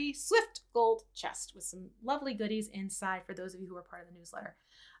the free Swift Gold chest with some lovely goodies inside for those of you who are part of the newsletter.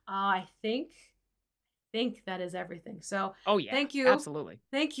 I think that is everything. So thank you. Absolutely.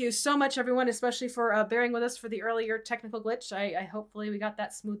 Thank you so much, everyone, especially for bearing with us for the earlier technical glitch. I hopefully we got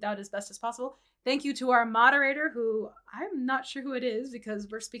that smoothed out as best as possible. Thank you to our moderator, who I'm not sure who it is because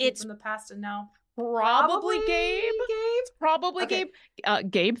we're speaking from the past and now. Probably Gabe. It's probably Okay. Gabe.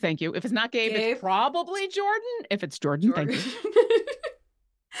 Gabe, thank you. If it's not Gabe, it's probably Jordan. If it's Jordan. Thank you.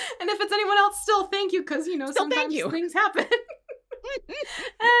 And if it's anyone else, still thank you, because sometimes things happen.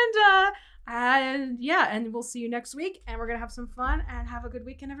 And we'll see you next week, and we're gonna have some fun and have a good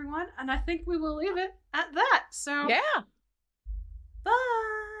weekend, everyone. And I think we will leave it at that. So yeah. Bye.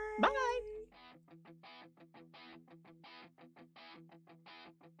 Bye.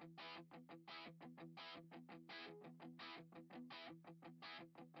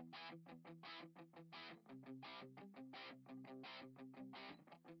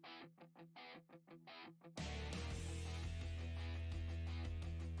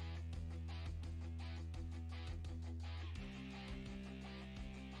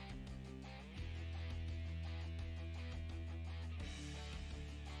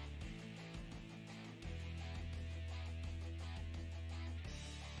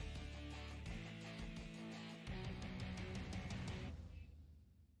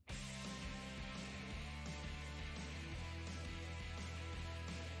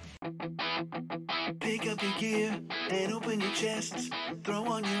 Pick up your gear and open your chests. Throw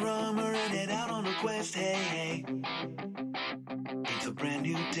on your armor and head out on a quest. Hey, hey, it's a brand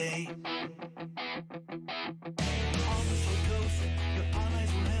new day. On the slow coast, your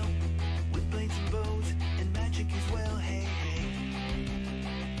allies will help with blades and bows and magic as well. Hey, hey,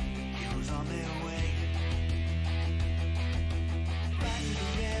 heroes on their way.